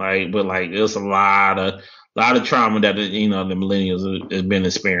too, like, but like, there's a lot of trauma that the millennials have been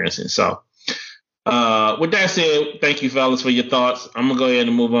experiencing. So, with that said, thank you, fellas, for your thoughts. I'm gonna go ahead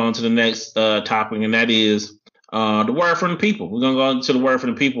and move on to the next topic, and that is the word from the people. We're gonna go to the word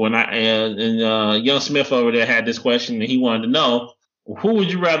from the people, and Young Smith over there had this question, and he wanted to know, who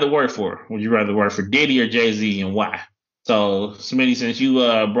would you rather work for? Would you rather work for Diddy or Jay-Z, and why? So, Smitty, since you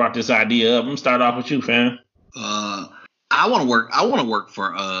brought this idea up, I'm gonna start off with you, fam. I want to work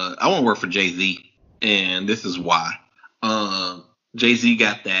for Jay-Z, and this is why. Jay-Z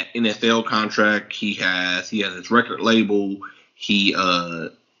got that NFL contract. He has his record label. He's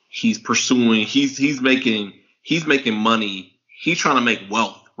making money. He's trying to make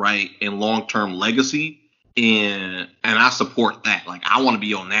wealth, right? And long-term legacy. And I support that. Like, I want to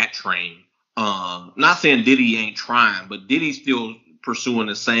be on that train. Not saying Diddy ain't trying, but Diddy's still pursuing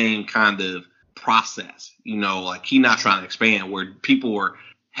the same kind of process. Like, he not trying to expand, where people were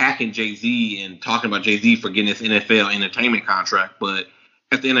hacking Jay-Z and talking about Jay-Z for getting his NFL entertainment contract. But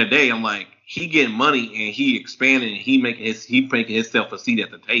at the end of the day, I'm like, he getting money and he expanding and he making himself a seat at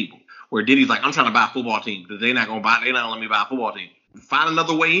the table. Where Diddy's like, I'm trying to buy a football team because they're not gonna let me buy a football team. Find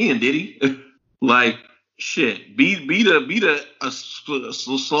another way in, Diddy. Like, shit, be the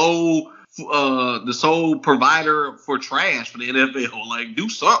sole provider for trash for the NFL. Like, do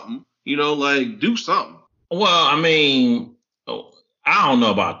something. Do something. Well, I mean, I don't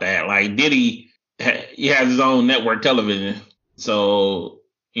know about that. Like, Diddy, he has his own network television, so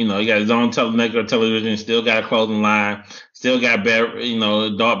he got his own network television. Still got a clothing line. Still got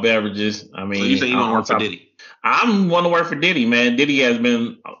adult beverages. I mean, so you say you want to work for Diddy? I'm want to work for Diddy, man. Diddy has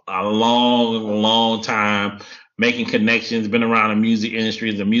been a long time making connections. Been around the music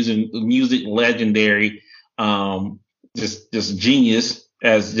industry, as a music legendary, just genius,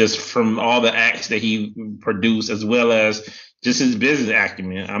 as just from all the acts that he produced, as well as just his business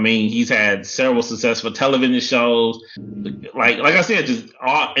acumen. I mean, he's had several successful television shows. Like I said, just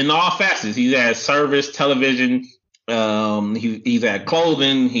in all facets. He's had service, television. He's had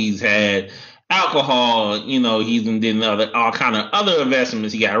clothing. He's had alcohol. He's did all kind of other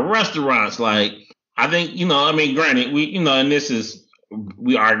investments. He got restaurants. Like, I think, granted, we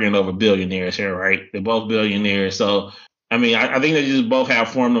arguing over billionaires here, right? They're both billionaires. So, I mean, I think they just both have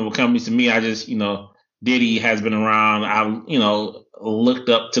formidable companies. To me, I just, Diddy has been around. I, looked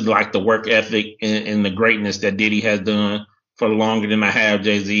up to like the work ethic and the greatness that Diddy has done for longer than I have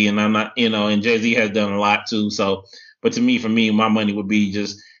Jay-Z. And I'm not, and Jay-Z has done a lot too. So, but to me, my money would be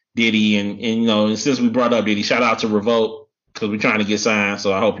just Diddy. And since we brought up Diddy, shout out to Revolt, because we're trying to get signed.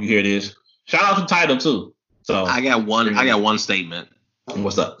 So I hope you hear this. Shout out to Tidal too. So I got one statement.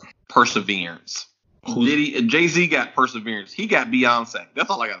 What's up? Perseverance. Diddy, Jay-Z got perseverance. He got Beyonce. That's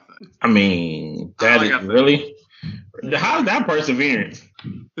all I gotta say. I mean, that is really. How's that perseverance?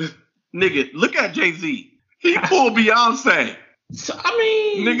 Nigga, look at Jay-Z. He pulled Beyonce. So, I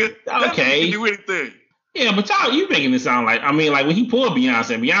mean, nigga, that okay. can do anything. Yeah, but you making it sound like, I mean, like when he pulled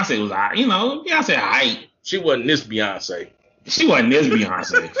Beyonce was, Beyonce, aight. She wasn't this Beyonce. She wasn't this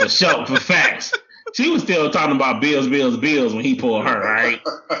Beyonce, for sure, for facts. She was still talking about bills when he pulled her, right?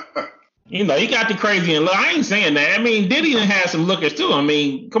 He got the crazy and look. I ain't saying that. I mean, Diddy done had some lookers too. I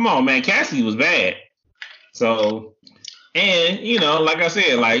mean, come on, man. Cassidy was bad. So, and, like I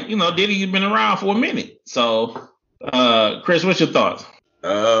said, Diddy's been around for a minute. So, Chris, what's your thoughts?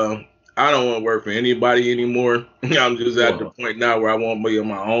 I don't want to work for anybody anymore. I'm just at the point now where I want to be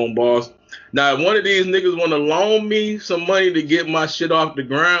my own boss. Now, if one of these niggas want to loan me some money to get my shit off the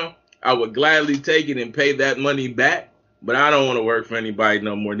ground, I would gladly take it and pay that money back. But I don't want to work for anybody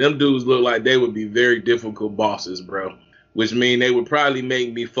no more. Them dudes look like they would be very difficult bosses, bro. Which mean they would probably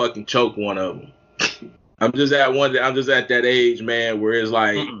make me fucking choke one of them. I'm just at that age, man, where it's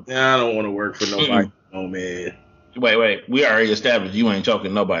like, I don't want to work for nobody. Oh, man. Wait. We already established you ain't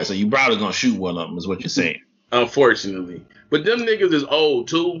choking nobody, so you probably gonna shoot one of them, is what you're saying. Unfortunately. But them niggas is old,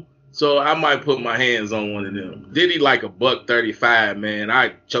 too, so I might put my hands on one of them. Diddy like $135, man.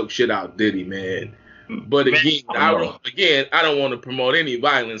 I choke shit out Diddy, man. But again, I don't want to promote any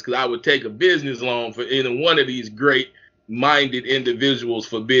violence because I would take a business loan for any one of these great-minded individuals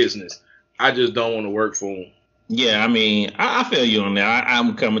for business. I just don't want to work for them. Yeah, I mean, I feel you on that.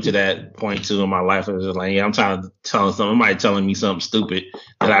 I'm coming to that point too in my life. I was just like, I'm trying to tell somebody telling me something stupid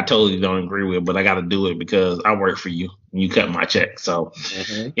that I totally don't agree with, but I got to do it because I work for you and you cut my check. So,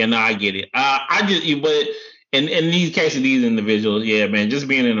 I get it. But in these cases, these individuals, yeah, man, just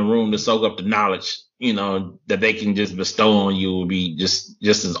being in a room to soak up the knowledge, that they can just bestow on you will be just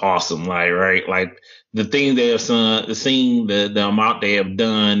as awesome. Like, right, like the things they have seen, the amount they have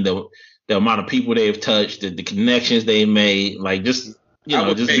done, the amount of people they've touched, the connections they made, like just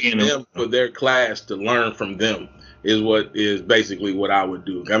just being them for their class to learn from them is basically what I would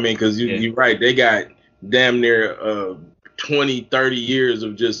do. I mean, because you're right, they got damn near 20, 30 years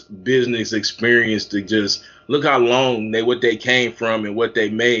of just business experience to just look how long what they came from and what they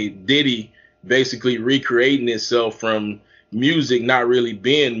made. Diddy basically recreating itself from music not really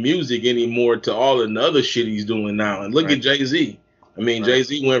being music anymore to all of the other shit he's doing now. And look at Jay-Z. I mean,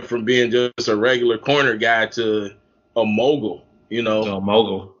 Jay-Z went from being just a regular corner guy to a mogul, A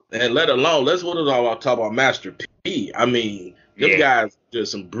mogul. And let's talk about Master P. I mean, them guys are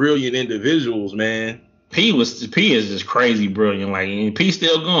just some brilliant individuals, man. P is just crazy brilliant. Like, P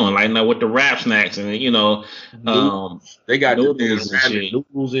still going. Like, now with the rap snacks and, they got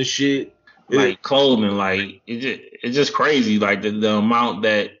noodles and shit. Like clothing, like it's just crazy. Like the amount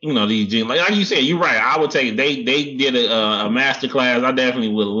that these gyms, like you said, you're right. I would take. They did a master class. I definitely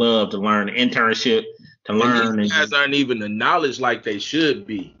would love to learn an internship to learn. These guys aren't even the knowledge like they should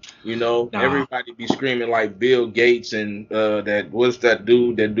be. Everybody be screaming like Bill Gates and what's that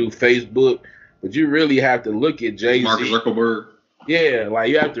dude that do Facebook? But you really have to look at Jay-Z. Mark Zuckerberg. Yeah,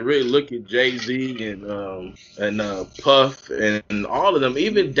 like you have to really look at Jay-Z and Puff and all of them,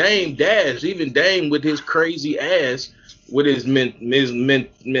 even Dame Dash, even Dame with his crazy ass, with his mentality,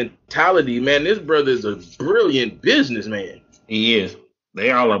 man. This brother is a brilliant businessman. He is. They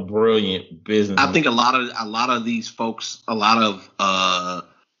are a brilliant businessman. I think a lot of these folks, a lot of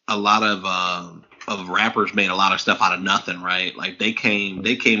rappers made a lot of stuff out of nothing, right? Like they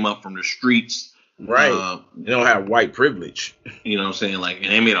came up from the streets. Right. They don't have white privilege. You know what I'm saying? Like, and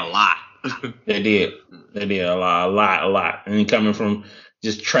they made a lot. They did a lot. And coming from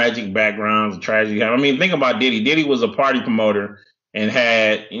just tragic backgrounds, I mean, think about Diddy. Diddy was a party promoter and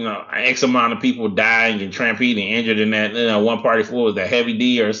had, X amount of people dying and trampeded and injured in that, one party for was that Heavy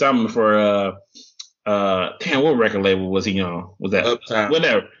D or something for, what record label was he on? Was that Uptown?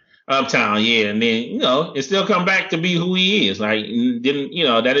 Whatever. Uptown, yeah. And then, it still come back to be who he is. Like, that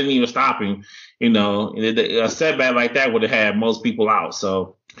didn't even stop him. A setback like that would have had most people out.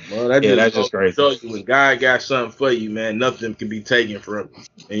 So, that's just crazy. Show you when God got something for you, man, nothing can be taken from you.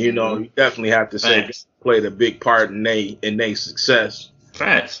 And, you definitely have to say played a big part in their success.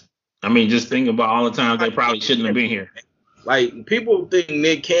 Facts. I mean, just think about all the times they probably shouldn't have been here. Like, people think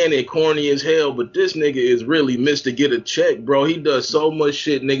Nick Cannon corny as hell, but this nigga is really Mr. Get a Check, bro. He does so much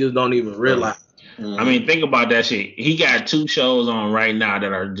shit niggas don't even realize. I mean, think about that shit. He got 2 shows on right now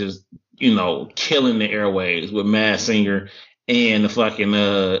that are just, killing the airwaves with Masked Singer and the fucking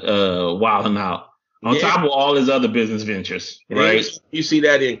Wild 'N Out. On top of all his other business ventures, right? You see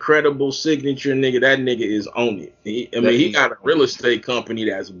that incredible signature nigga, that nigga is on it. He got a real estate company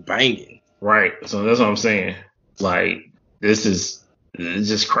that's banging. Right. So that's what I'm saying. Like, this is it's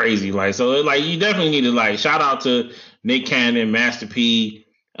just crazy. Like, so like you definitely need to like shout out to Nick Cannon, Master P,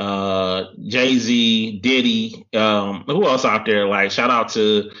 Jay-Z, Diddy, who else out there? Like, shout out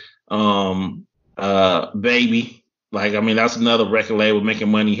to Baby. Like, I mean, that's another record label making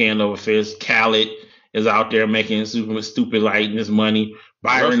money hand over fist. Khaled is out there making super stupid like this money.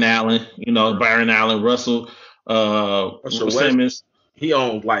 Byron Allen, Byron Allen, Russell Simmons. He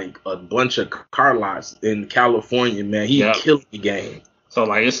owned like a bunch of car lots in California, man. He killed the game. So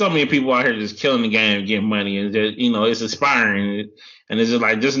like, there's so many people out here just killing the game, getting money, and just, it's inspiring. And it's just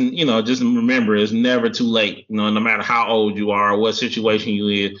like, just remember, it's never too late. No matter how old you are, or what situation you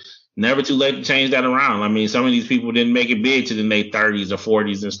in, never too late to change that around. I mean, some of these people didn't make it big to the late 30s or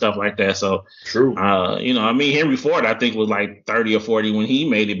 40s and stuff like that. So true. Henry Ford, I think, was like 30 or 40 when he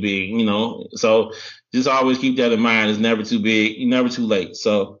made it big. So just always keep that in mind. It's never too big, never too late.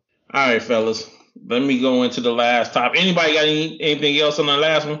 So, all right, fellas, let me go into the last top. Anybody got anything else on the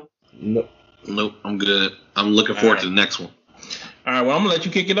last one? Nope, I'm good. I'm looking forward to the next one. All right, well, I'm gonna let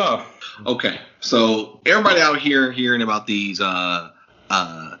you kick it off. Okay, so everybody out here hearing about these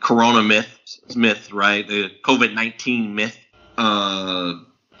Corona myth, right? The COVID-19 myth.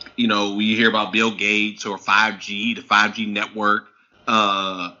 We hear about Bill Gates or 5G, the 5G network,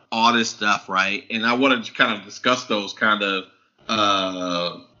 all this stuff, right? And I wanted to kind of discuss those kind of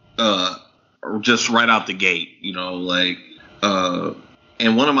just right out the gate, and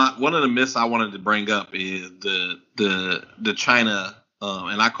one of the myths I wanted to bring up is the China,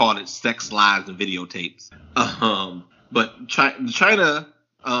 and I called it sex lives and videotapes. But China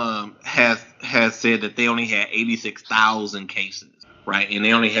has said that they only had 86,000 cases, right? And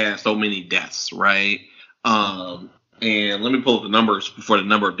they only had so many deaths, right? And let me pull up the numbers for the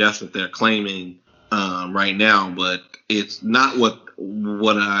number of deaths that they're claiming right now, but it's not what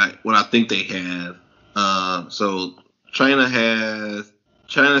I think they have. So China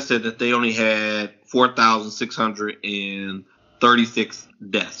said that they only had 4,636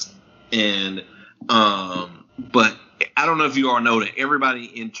 deaths, and but I don't know if you all know that everybody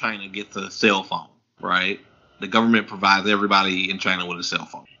in China gets a cell phone, right? The government provides everybody in China with a cell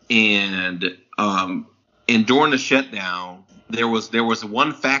phone, and during the shutdown, there was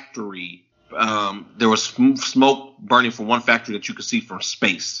one factory. There was smoke burning from one factory that you could see from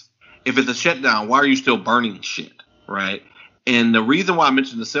space. If it's a shutdown, why are you still burning shit, right? And the reason why I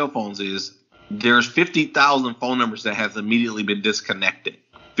mentioned the cell phones is there's 50,000 phone numbers that has immediately been disconnected.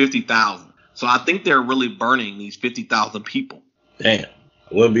 50,000. So I think they're really burning these 50,000 people. Damn, I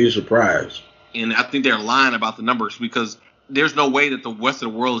wouldn't be surprised. And I think they're lying about the numbers because there's no way that the rest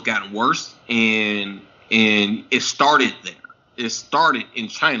of the world has gotten worse. And it started there. It started in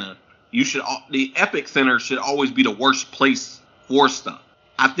China. The epicenter should always be the worst place for stuff.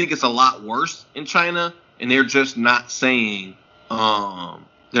 I think it's a lot worse in China, and they're just not saying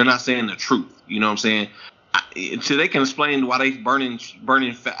the truth. You know what I'm saying? So they can explain why they burning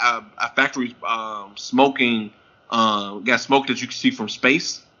factories, smoking gas smoke that you can see from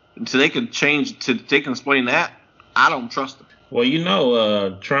space. So they can they can explain that. I don't trust them.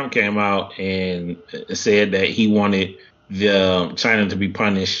 Well, Trump came out and said that he wanted China to be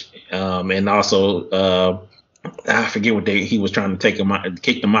punished, and also I forget what he was trying to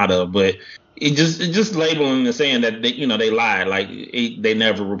kick them out of, but it just labeling and saying that they lied, like they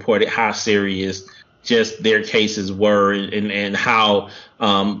never reported how serious just their cases were and how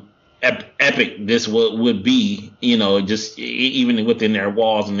epic this would be, just even within their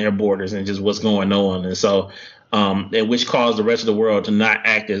walls and their borders and just what's going on, and so. And which caused the rest of the world to not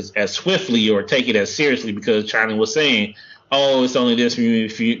act as swiftly or take it as seriously because China was saying, oh, it's only this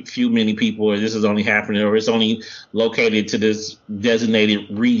few many people, or this is only happening, or it's only located to this designated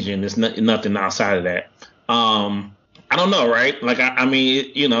region. It's nothing outside of that. I don't know, right? Like, I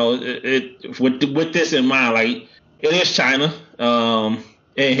mean, with this in mind, like, it is China, and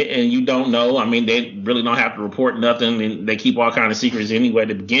you don't know. I mean, they really don't have to report nothing, and they keep all kinds of secrets anyway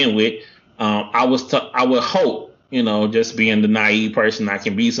to begin with. I would hope, just being the naive person I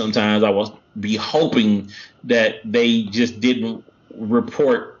can be sometimes, I will be hoping that they just didn't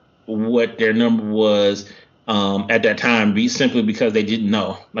report what their number was at that time, simply because they didn't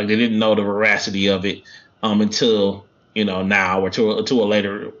know. Like, they didn't know the veracity of it until, now or to a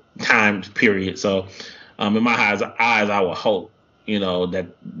later time period. So in my eyes, I would hope,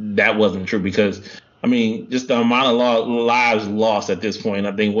 that wasn't true because, I mean, just the amount of lives lost at this point.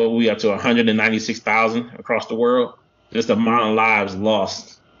 I think we up to 196,000 across the world. Just the amount of lives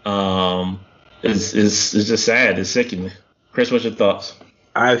lost is just sad. It's sickening. Chris, what's your thoughts?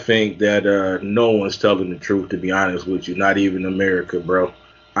 I think that no one's telling the truth, to be honest with you. Not even America, bro.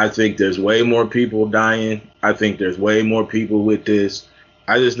 I think there's way more people dying. I think there's way more people with this.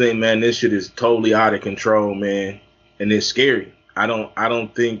 I just think, man, this shit is totally out of control, man, and it's scary. I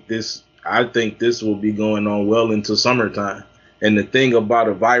think this will be going on well into summertime. And the thing about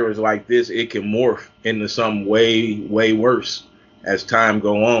a virus like this, it can morph into something way, way worse as time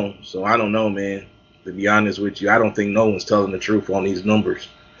go on. So I don't know, man. To be honest with you, I don't think no one's telling the truth on these numbers.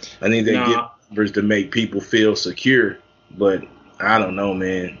 I think they get numbers to make people feel secure, but I don't know,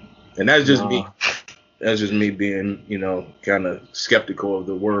 man. And that's just me. That's just me being, kind of skeptical of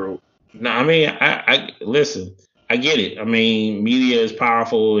the world. No, I mean, I listen. I get it. I mean, media is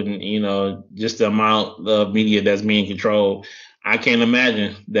powerful, and just the amount of media that's being controlled. I can't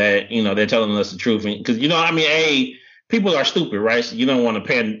imagine that they're telling us the truth, because people are stupid, right? So you don't want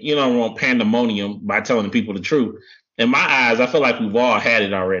pandemonium by telling people the truth. In my eyes, I feel like we've all had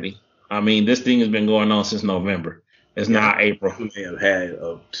it already. I mean, this thing has been going on since November. It's now April. We may have had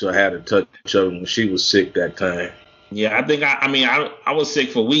a touch of when she was sick that time. Yeah, I think I was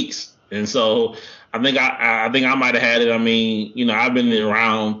sick for weeks, and so I think I might have had it. I mean, I've been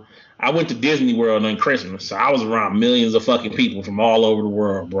around. I went to Disney World on Christmas, so I was around millions of fucking people from all over the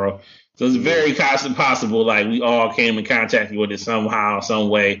world, bro. So it's very possible, like, we all came in contact with it somehow, some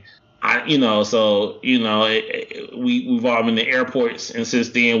way. We've all been in the airports, and since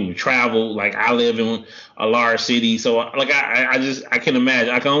then we've traveled. Like, I live in a large city, so like I can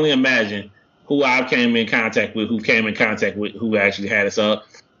imagine. I can only imagine who I came in contact with, who actually had it. So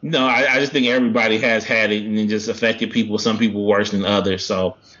I just think everybody has had it, and it just affected people. Some people worse than others.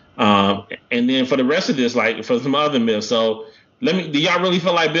 So, and then for the rest of this, like for some other myths. So do y'all really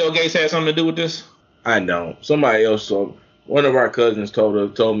feel like Bill Gates had something to do with this? I don't. Somebody else. So one of our cousins told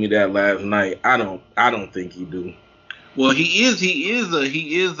me that last night. I don't think he do. Well, he is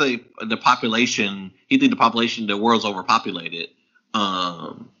the population. He think the world's overpopulated.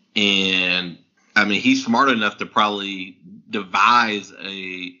 And I mean, he's smart enough to probably devise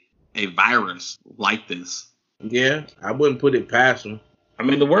a virus like this. Yeah, I wouldn't put it past him. I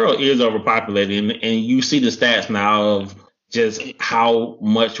mean, the world is overpopulated, and you see the stats now of just how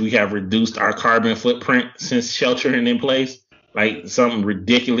much we have reduced our carbon footprint since sheltering in place. Like, something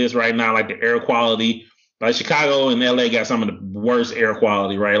ridiculous right now, like the air quality. Like, Chicago and LA got some of the worst air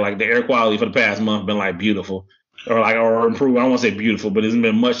quality, right? Like, the air quality for the past month been like beautiful, or improved. I won't say beautiful, but it's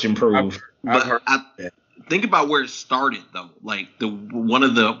been much improved. Think about where it started, though. Like, one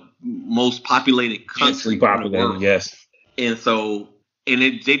of the most populated countries in the world. Yes. And so,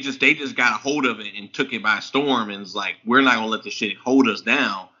 they just got a hold of it and took it by storm, and it's like, we're not gonna let this shit hold us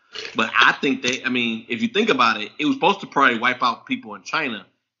down. But I think if you think about it, it was supposed to probably wipe out people in China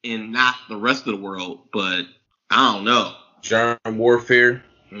and not the rest of the world. But I don't know. Germ warfare.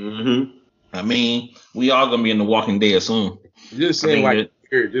 Mm-hmm. I mean, we all gonna be in The Walking Dead soon. It just seems like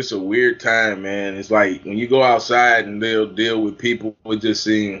just a weird time, man. It's like when you go outside and they'll deal with people, it just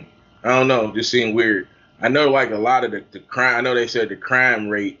seem, I don't know, just seem weird. I know, like, a lot of the crime. I know they said the crime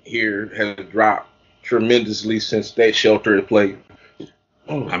rate here has dropped tremendously since that shelter in place.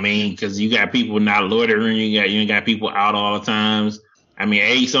 I mean, because you got people not loitering, you got people out all the times. I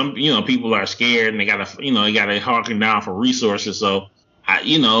mean, some people are scared, and they gotta harken down for resources. So,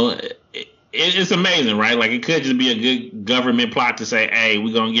 it's amazing, right? Like, it could just be a good government plot to say, hey,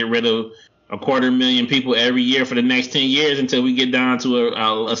 we're gonna get rid of 250,000 people every year for the next 10 years until we get down to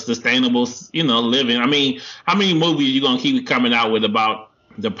a sustainable, living. I mean, how many movies you gonna keep coming out with about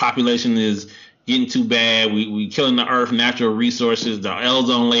the population is getting too bad, we killing the earth, natural resources, the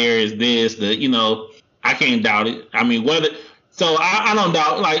ozone layer is this, I can't doubt it. I mean, so I don't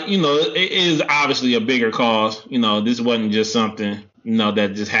doubt, like, it is obviously a bigger cause. This wasn't just something,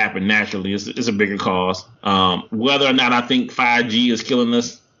 that just happened naturally. It's a bigger cause. Whether or not I think 5G is killing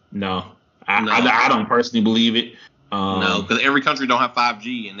us, no. I don't personally believe it. No, because every country don't have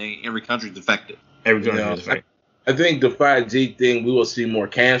 5G, and every country's affected. Every country is affected. I think the 5G thing, we will see more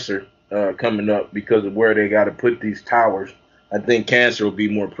cancer coming up because of where they got to put these towers. I think cancer will be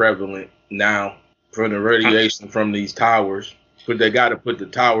more prevalent now from the radiation from these towers, but they got to put the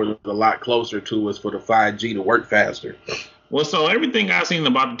towers a lot closer to us for the 5G to work faster. Well, so everything I've seen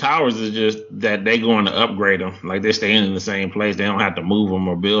about the towers is just that they're going to upgrade them. Like, they're staying in the same place. They don't have to move them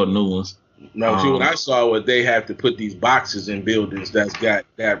or build new ones. No, see, what I saw was they have to put these boxes in buildings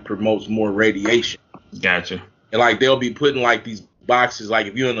that promotes more radiation. Gotcha. And, like, they'll be putting, like, these boxes, like,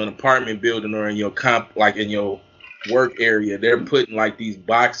 if you're in an apartment building or in your in your work area, they're putting, like, these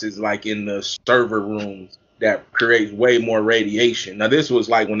boxes, like, in the server rooms that creates way more radiation. Now, this was,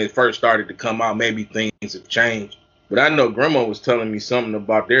 like, when it first started to come out, maybe things have changed. But I know Grandma was telling me something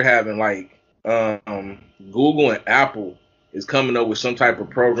about they're having, like, Google and Apple is coming up with some type of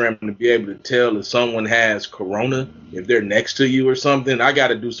program to be able to tell if someone has corona, if they're next to you or something. I got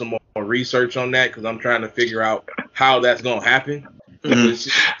to do some more research on that because I'm trying to figure out how that's going to happen.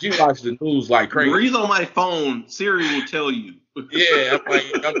 You watch the news like crazy. Breathe on my phone. Siri will tell you. Yeah,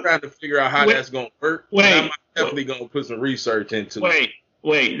 I'm trying to figure out how that's going to work. I'm definitely going to put some research into it.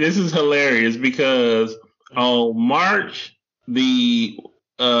 Wait, this is hilarious because on March the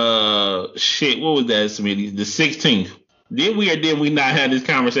what was that, Smitty? The 16th. Did we or did we not have this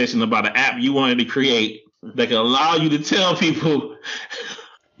conversation about an app you wanted to create that could allow you to tell people?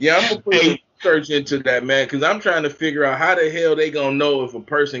 Yeah, I'm gonna put some research into that, man, because I'm trying to figure out how the hell they gonna know if a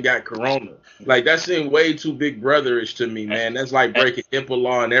person got corona. Like that seemed way too big brotherish to me, man. That's like breaking HIPAA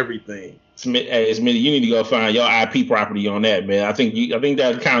law and everything. Smitty, you need to go find your IP property on that, man. I think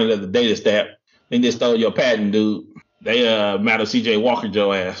that's counted as a data stat. They just stole your patent, dude. They matter CJ Walker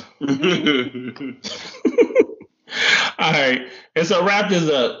Joe ass. All right, and so wrap this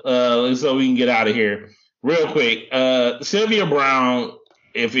up so we can get out of here real quick. Sylvia Browne,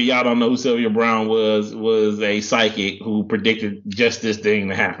 if y'all don't know who Sylvia Browne was a psychic who predicted just this thing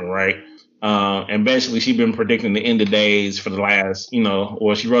to happen, right? And basically she's been predicting the end of days for the last,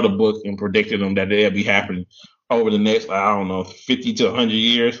 or she wrote a book and predicted them that they'll be happening over the next, 50 to 100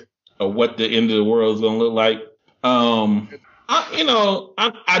 years of what the end of the world is going to look like.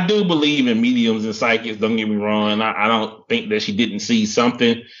 I do believe in mediums and psychics. Don't get me wrong. I don't think that she didn't see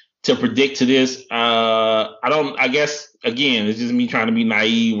something to predict to this. I guess, again, it's just me trying to be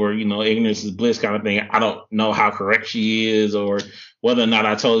naive or, ignorance is bliss kind of thing. I don't know how correct she is or whether or not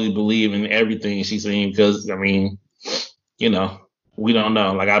I totally believe in everything she's saying because, we don't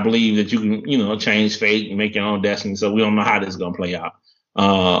know. Like, I believe that you can, change fate and make your own destiny. So we don't know how this is going to play out.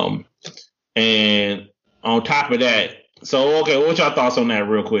 And on top of that, so, okay, what's your thoughts on that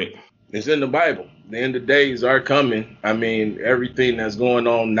real quick? It's in the Bible. The end of days are coming. Everything that's going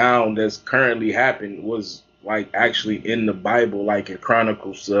on now that's currently happened was like actually in the Bible, like in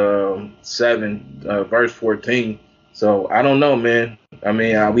Chronicles 7, verse 14. So I don't know, man.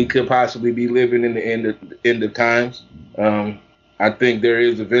 We could possibly be living in the end of times. I think there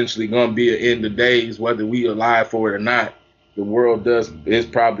is eventually going to be an end of days, whether we alive for it or not. The world is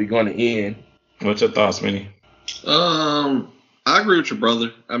probably going to end. What's your thoughts, Minnie? I agree with your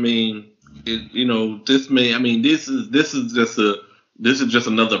brother. This is just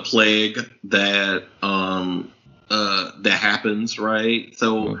another plague that that happens, right?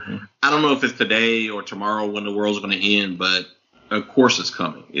 So I don't know if it's today or tomorrow when the world's going to end, but of course it's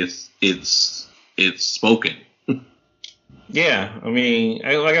coming. It's spoken. Yeah,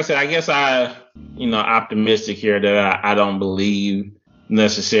 like I said, I guess optimistic here that I don't believe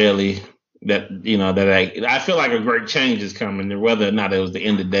necessarily that I feel like a great change is coming, whether or not it was the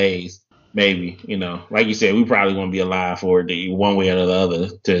end of days, maybe, like you said, we probably won't be alive for it one way or the other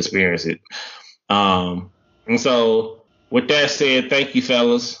to experience it. And so with that said, thank you,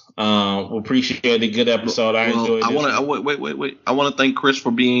 fellas. We appreciate the good episode. I enjoyed this. Wait. I want to thank Chris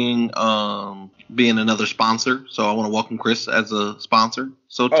for being another sponsor. So I want to welcome Chris as a sponsor.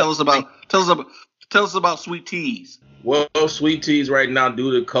 So tell us about Sweet Teas. Well, Sweet Teas right now,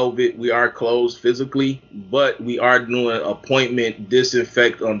 due to COVID, we are closed physically, but we are doing appointment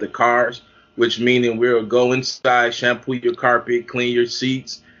disinfect on the cars, which meaning we'll go inside, shampoo your carpet, clean your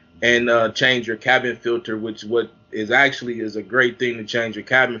seats, and change your cabin filter, which is a great thing to change your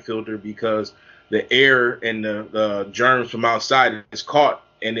cabin filter because the air and the germs from outside is caught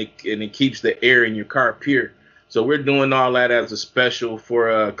and it keeps the air in your car pure. So we're doing all that as a special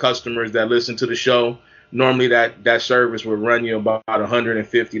for customers that listen to the show. Normally that service will run you about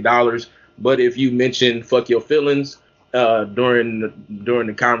 $150. But if you mention fuck your feelings during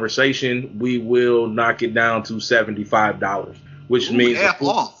the conversation, we will knock it down to $75, which means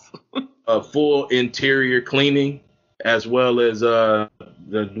a full interior cleaning as well as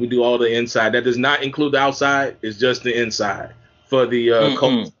we do all the inside. That does not include the outside. It's just the inside for the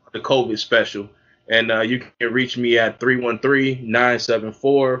COVID special. And you can reach me at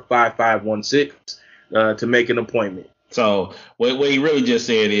 313-974-5516 to make an appointment. So what he really just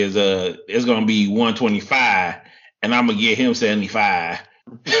said is it's going to be 125 and I'm going to get him 75.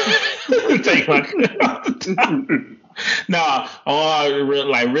 Take my No,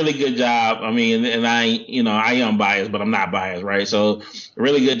 really good job. And I am biased, but I'm not biased, right? So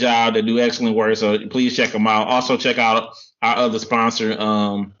really good job. They do excellent work. So please check them out. Also check out our other sponsor,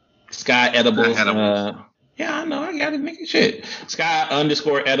 Sky Edibles. Yeah, I know. I got it, nigga. Shit.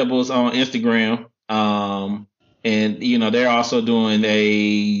 Sky_edibles on Instagram. And they're also doing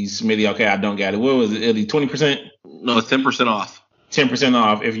a Smitty. Okay, I don't got it. What was it? 20%? No, it's 10% off. 10%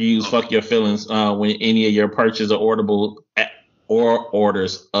 off if you use Fuck Your Feelings when any of your purchases or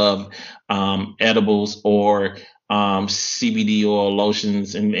orders of edibles or CBD oil,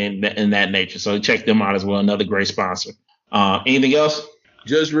 lotions, and that nature. So check them out as well. Another great sponsor. Anything else?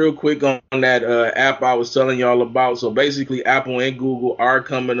 Just real quick on that app I was telling y'all about. So basically, Apple and Google are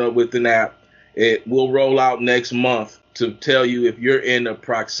coming up with an app. It will roll out next month to tell you if you're in the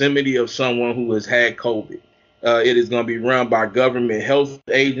proximity of someone who has had COVID. It is going to be run by government health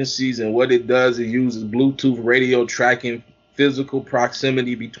agencies, and what it does, it uses Bluetooth radio tracking physical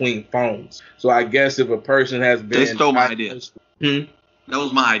proximity between phones. So I guess if a person has been... They stole my idea. That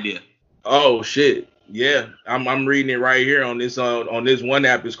was my idea. Oh, shit. Yeah, I'm reading it right here on this one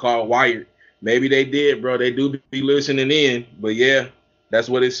app. It's called Wired. Maybe they did, bro. They do be listening in, but yeah, that's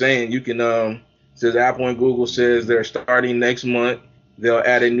what it's saying. You can says Apple and Google says they're starting next month. They'll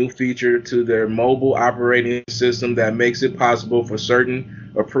add a new feature to their mobile operating system that makes it possible for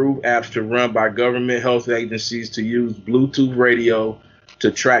certain approved apps to run by government health agencies to use Bluetooth radio to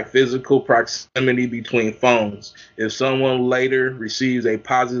track physical proximity between phones. If someone later receives a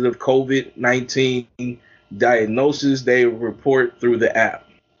positive COVID-19 diagnosis, they report through the app,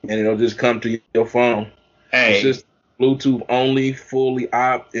 and it'll just come to your phone. Hey. It's just Bluetooth only, fully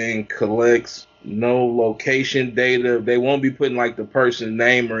opt, and collects no location data. They won't be putting like the person's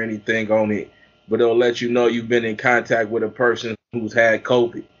name or anything on it, but it'll let you know you've been in contact with a person who's had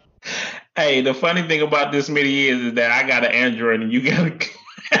COVID. Hey, the funny thing about this many is that I got an Android and you got an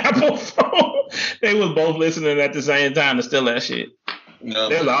Apple phone. They was both listening at the same time to steal that shit. No.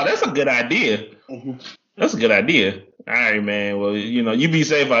 That's a good idea. Mm-hmm. That's a good idea. All right, man. Well, you be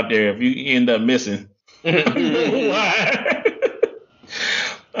safe out there if you end up missing. With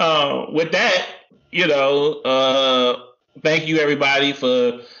that, thank you everybody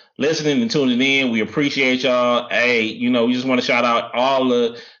for listening and tuning in. We appreciate y'all. Hey, we just want to shout out all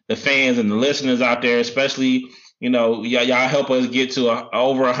the fans and the listeners out there, especially, y'all help us get to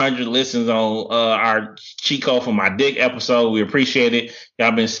over 100 listens on our Chico for My Dick episode. We appreciate it.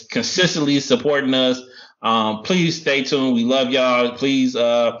 Y'all been consistently supporting us. Please stay tuned. We love y'all. Please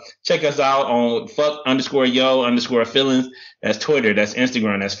check us out on fuck_yo_feelings. That's Twitter. That's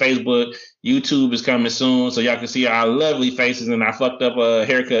Instagram. That's Facebook. YouTube is coming soon, so y'all can see our lovely faces and our fucked up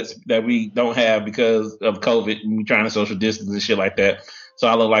haircuts that we don't have because of COVID. And we trying to social distance and shit like that. So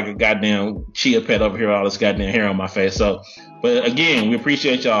I look like a goddamn chia pet over here, all this goddamn hair on my face. So, but again, we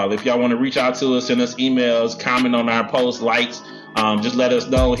appreciate y'all. If y'all want to reach out to us, send us emails, comment on our posts, likes, just let us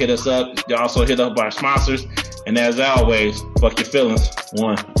know, hit us up. You also hit up our sponsors. And as always, fuck your feelings.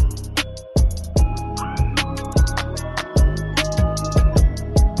 1.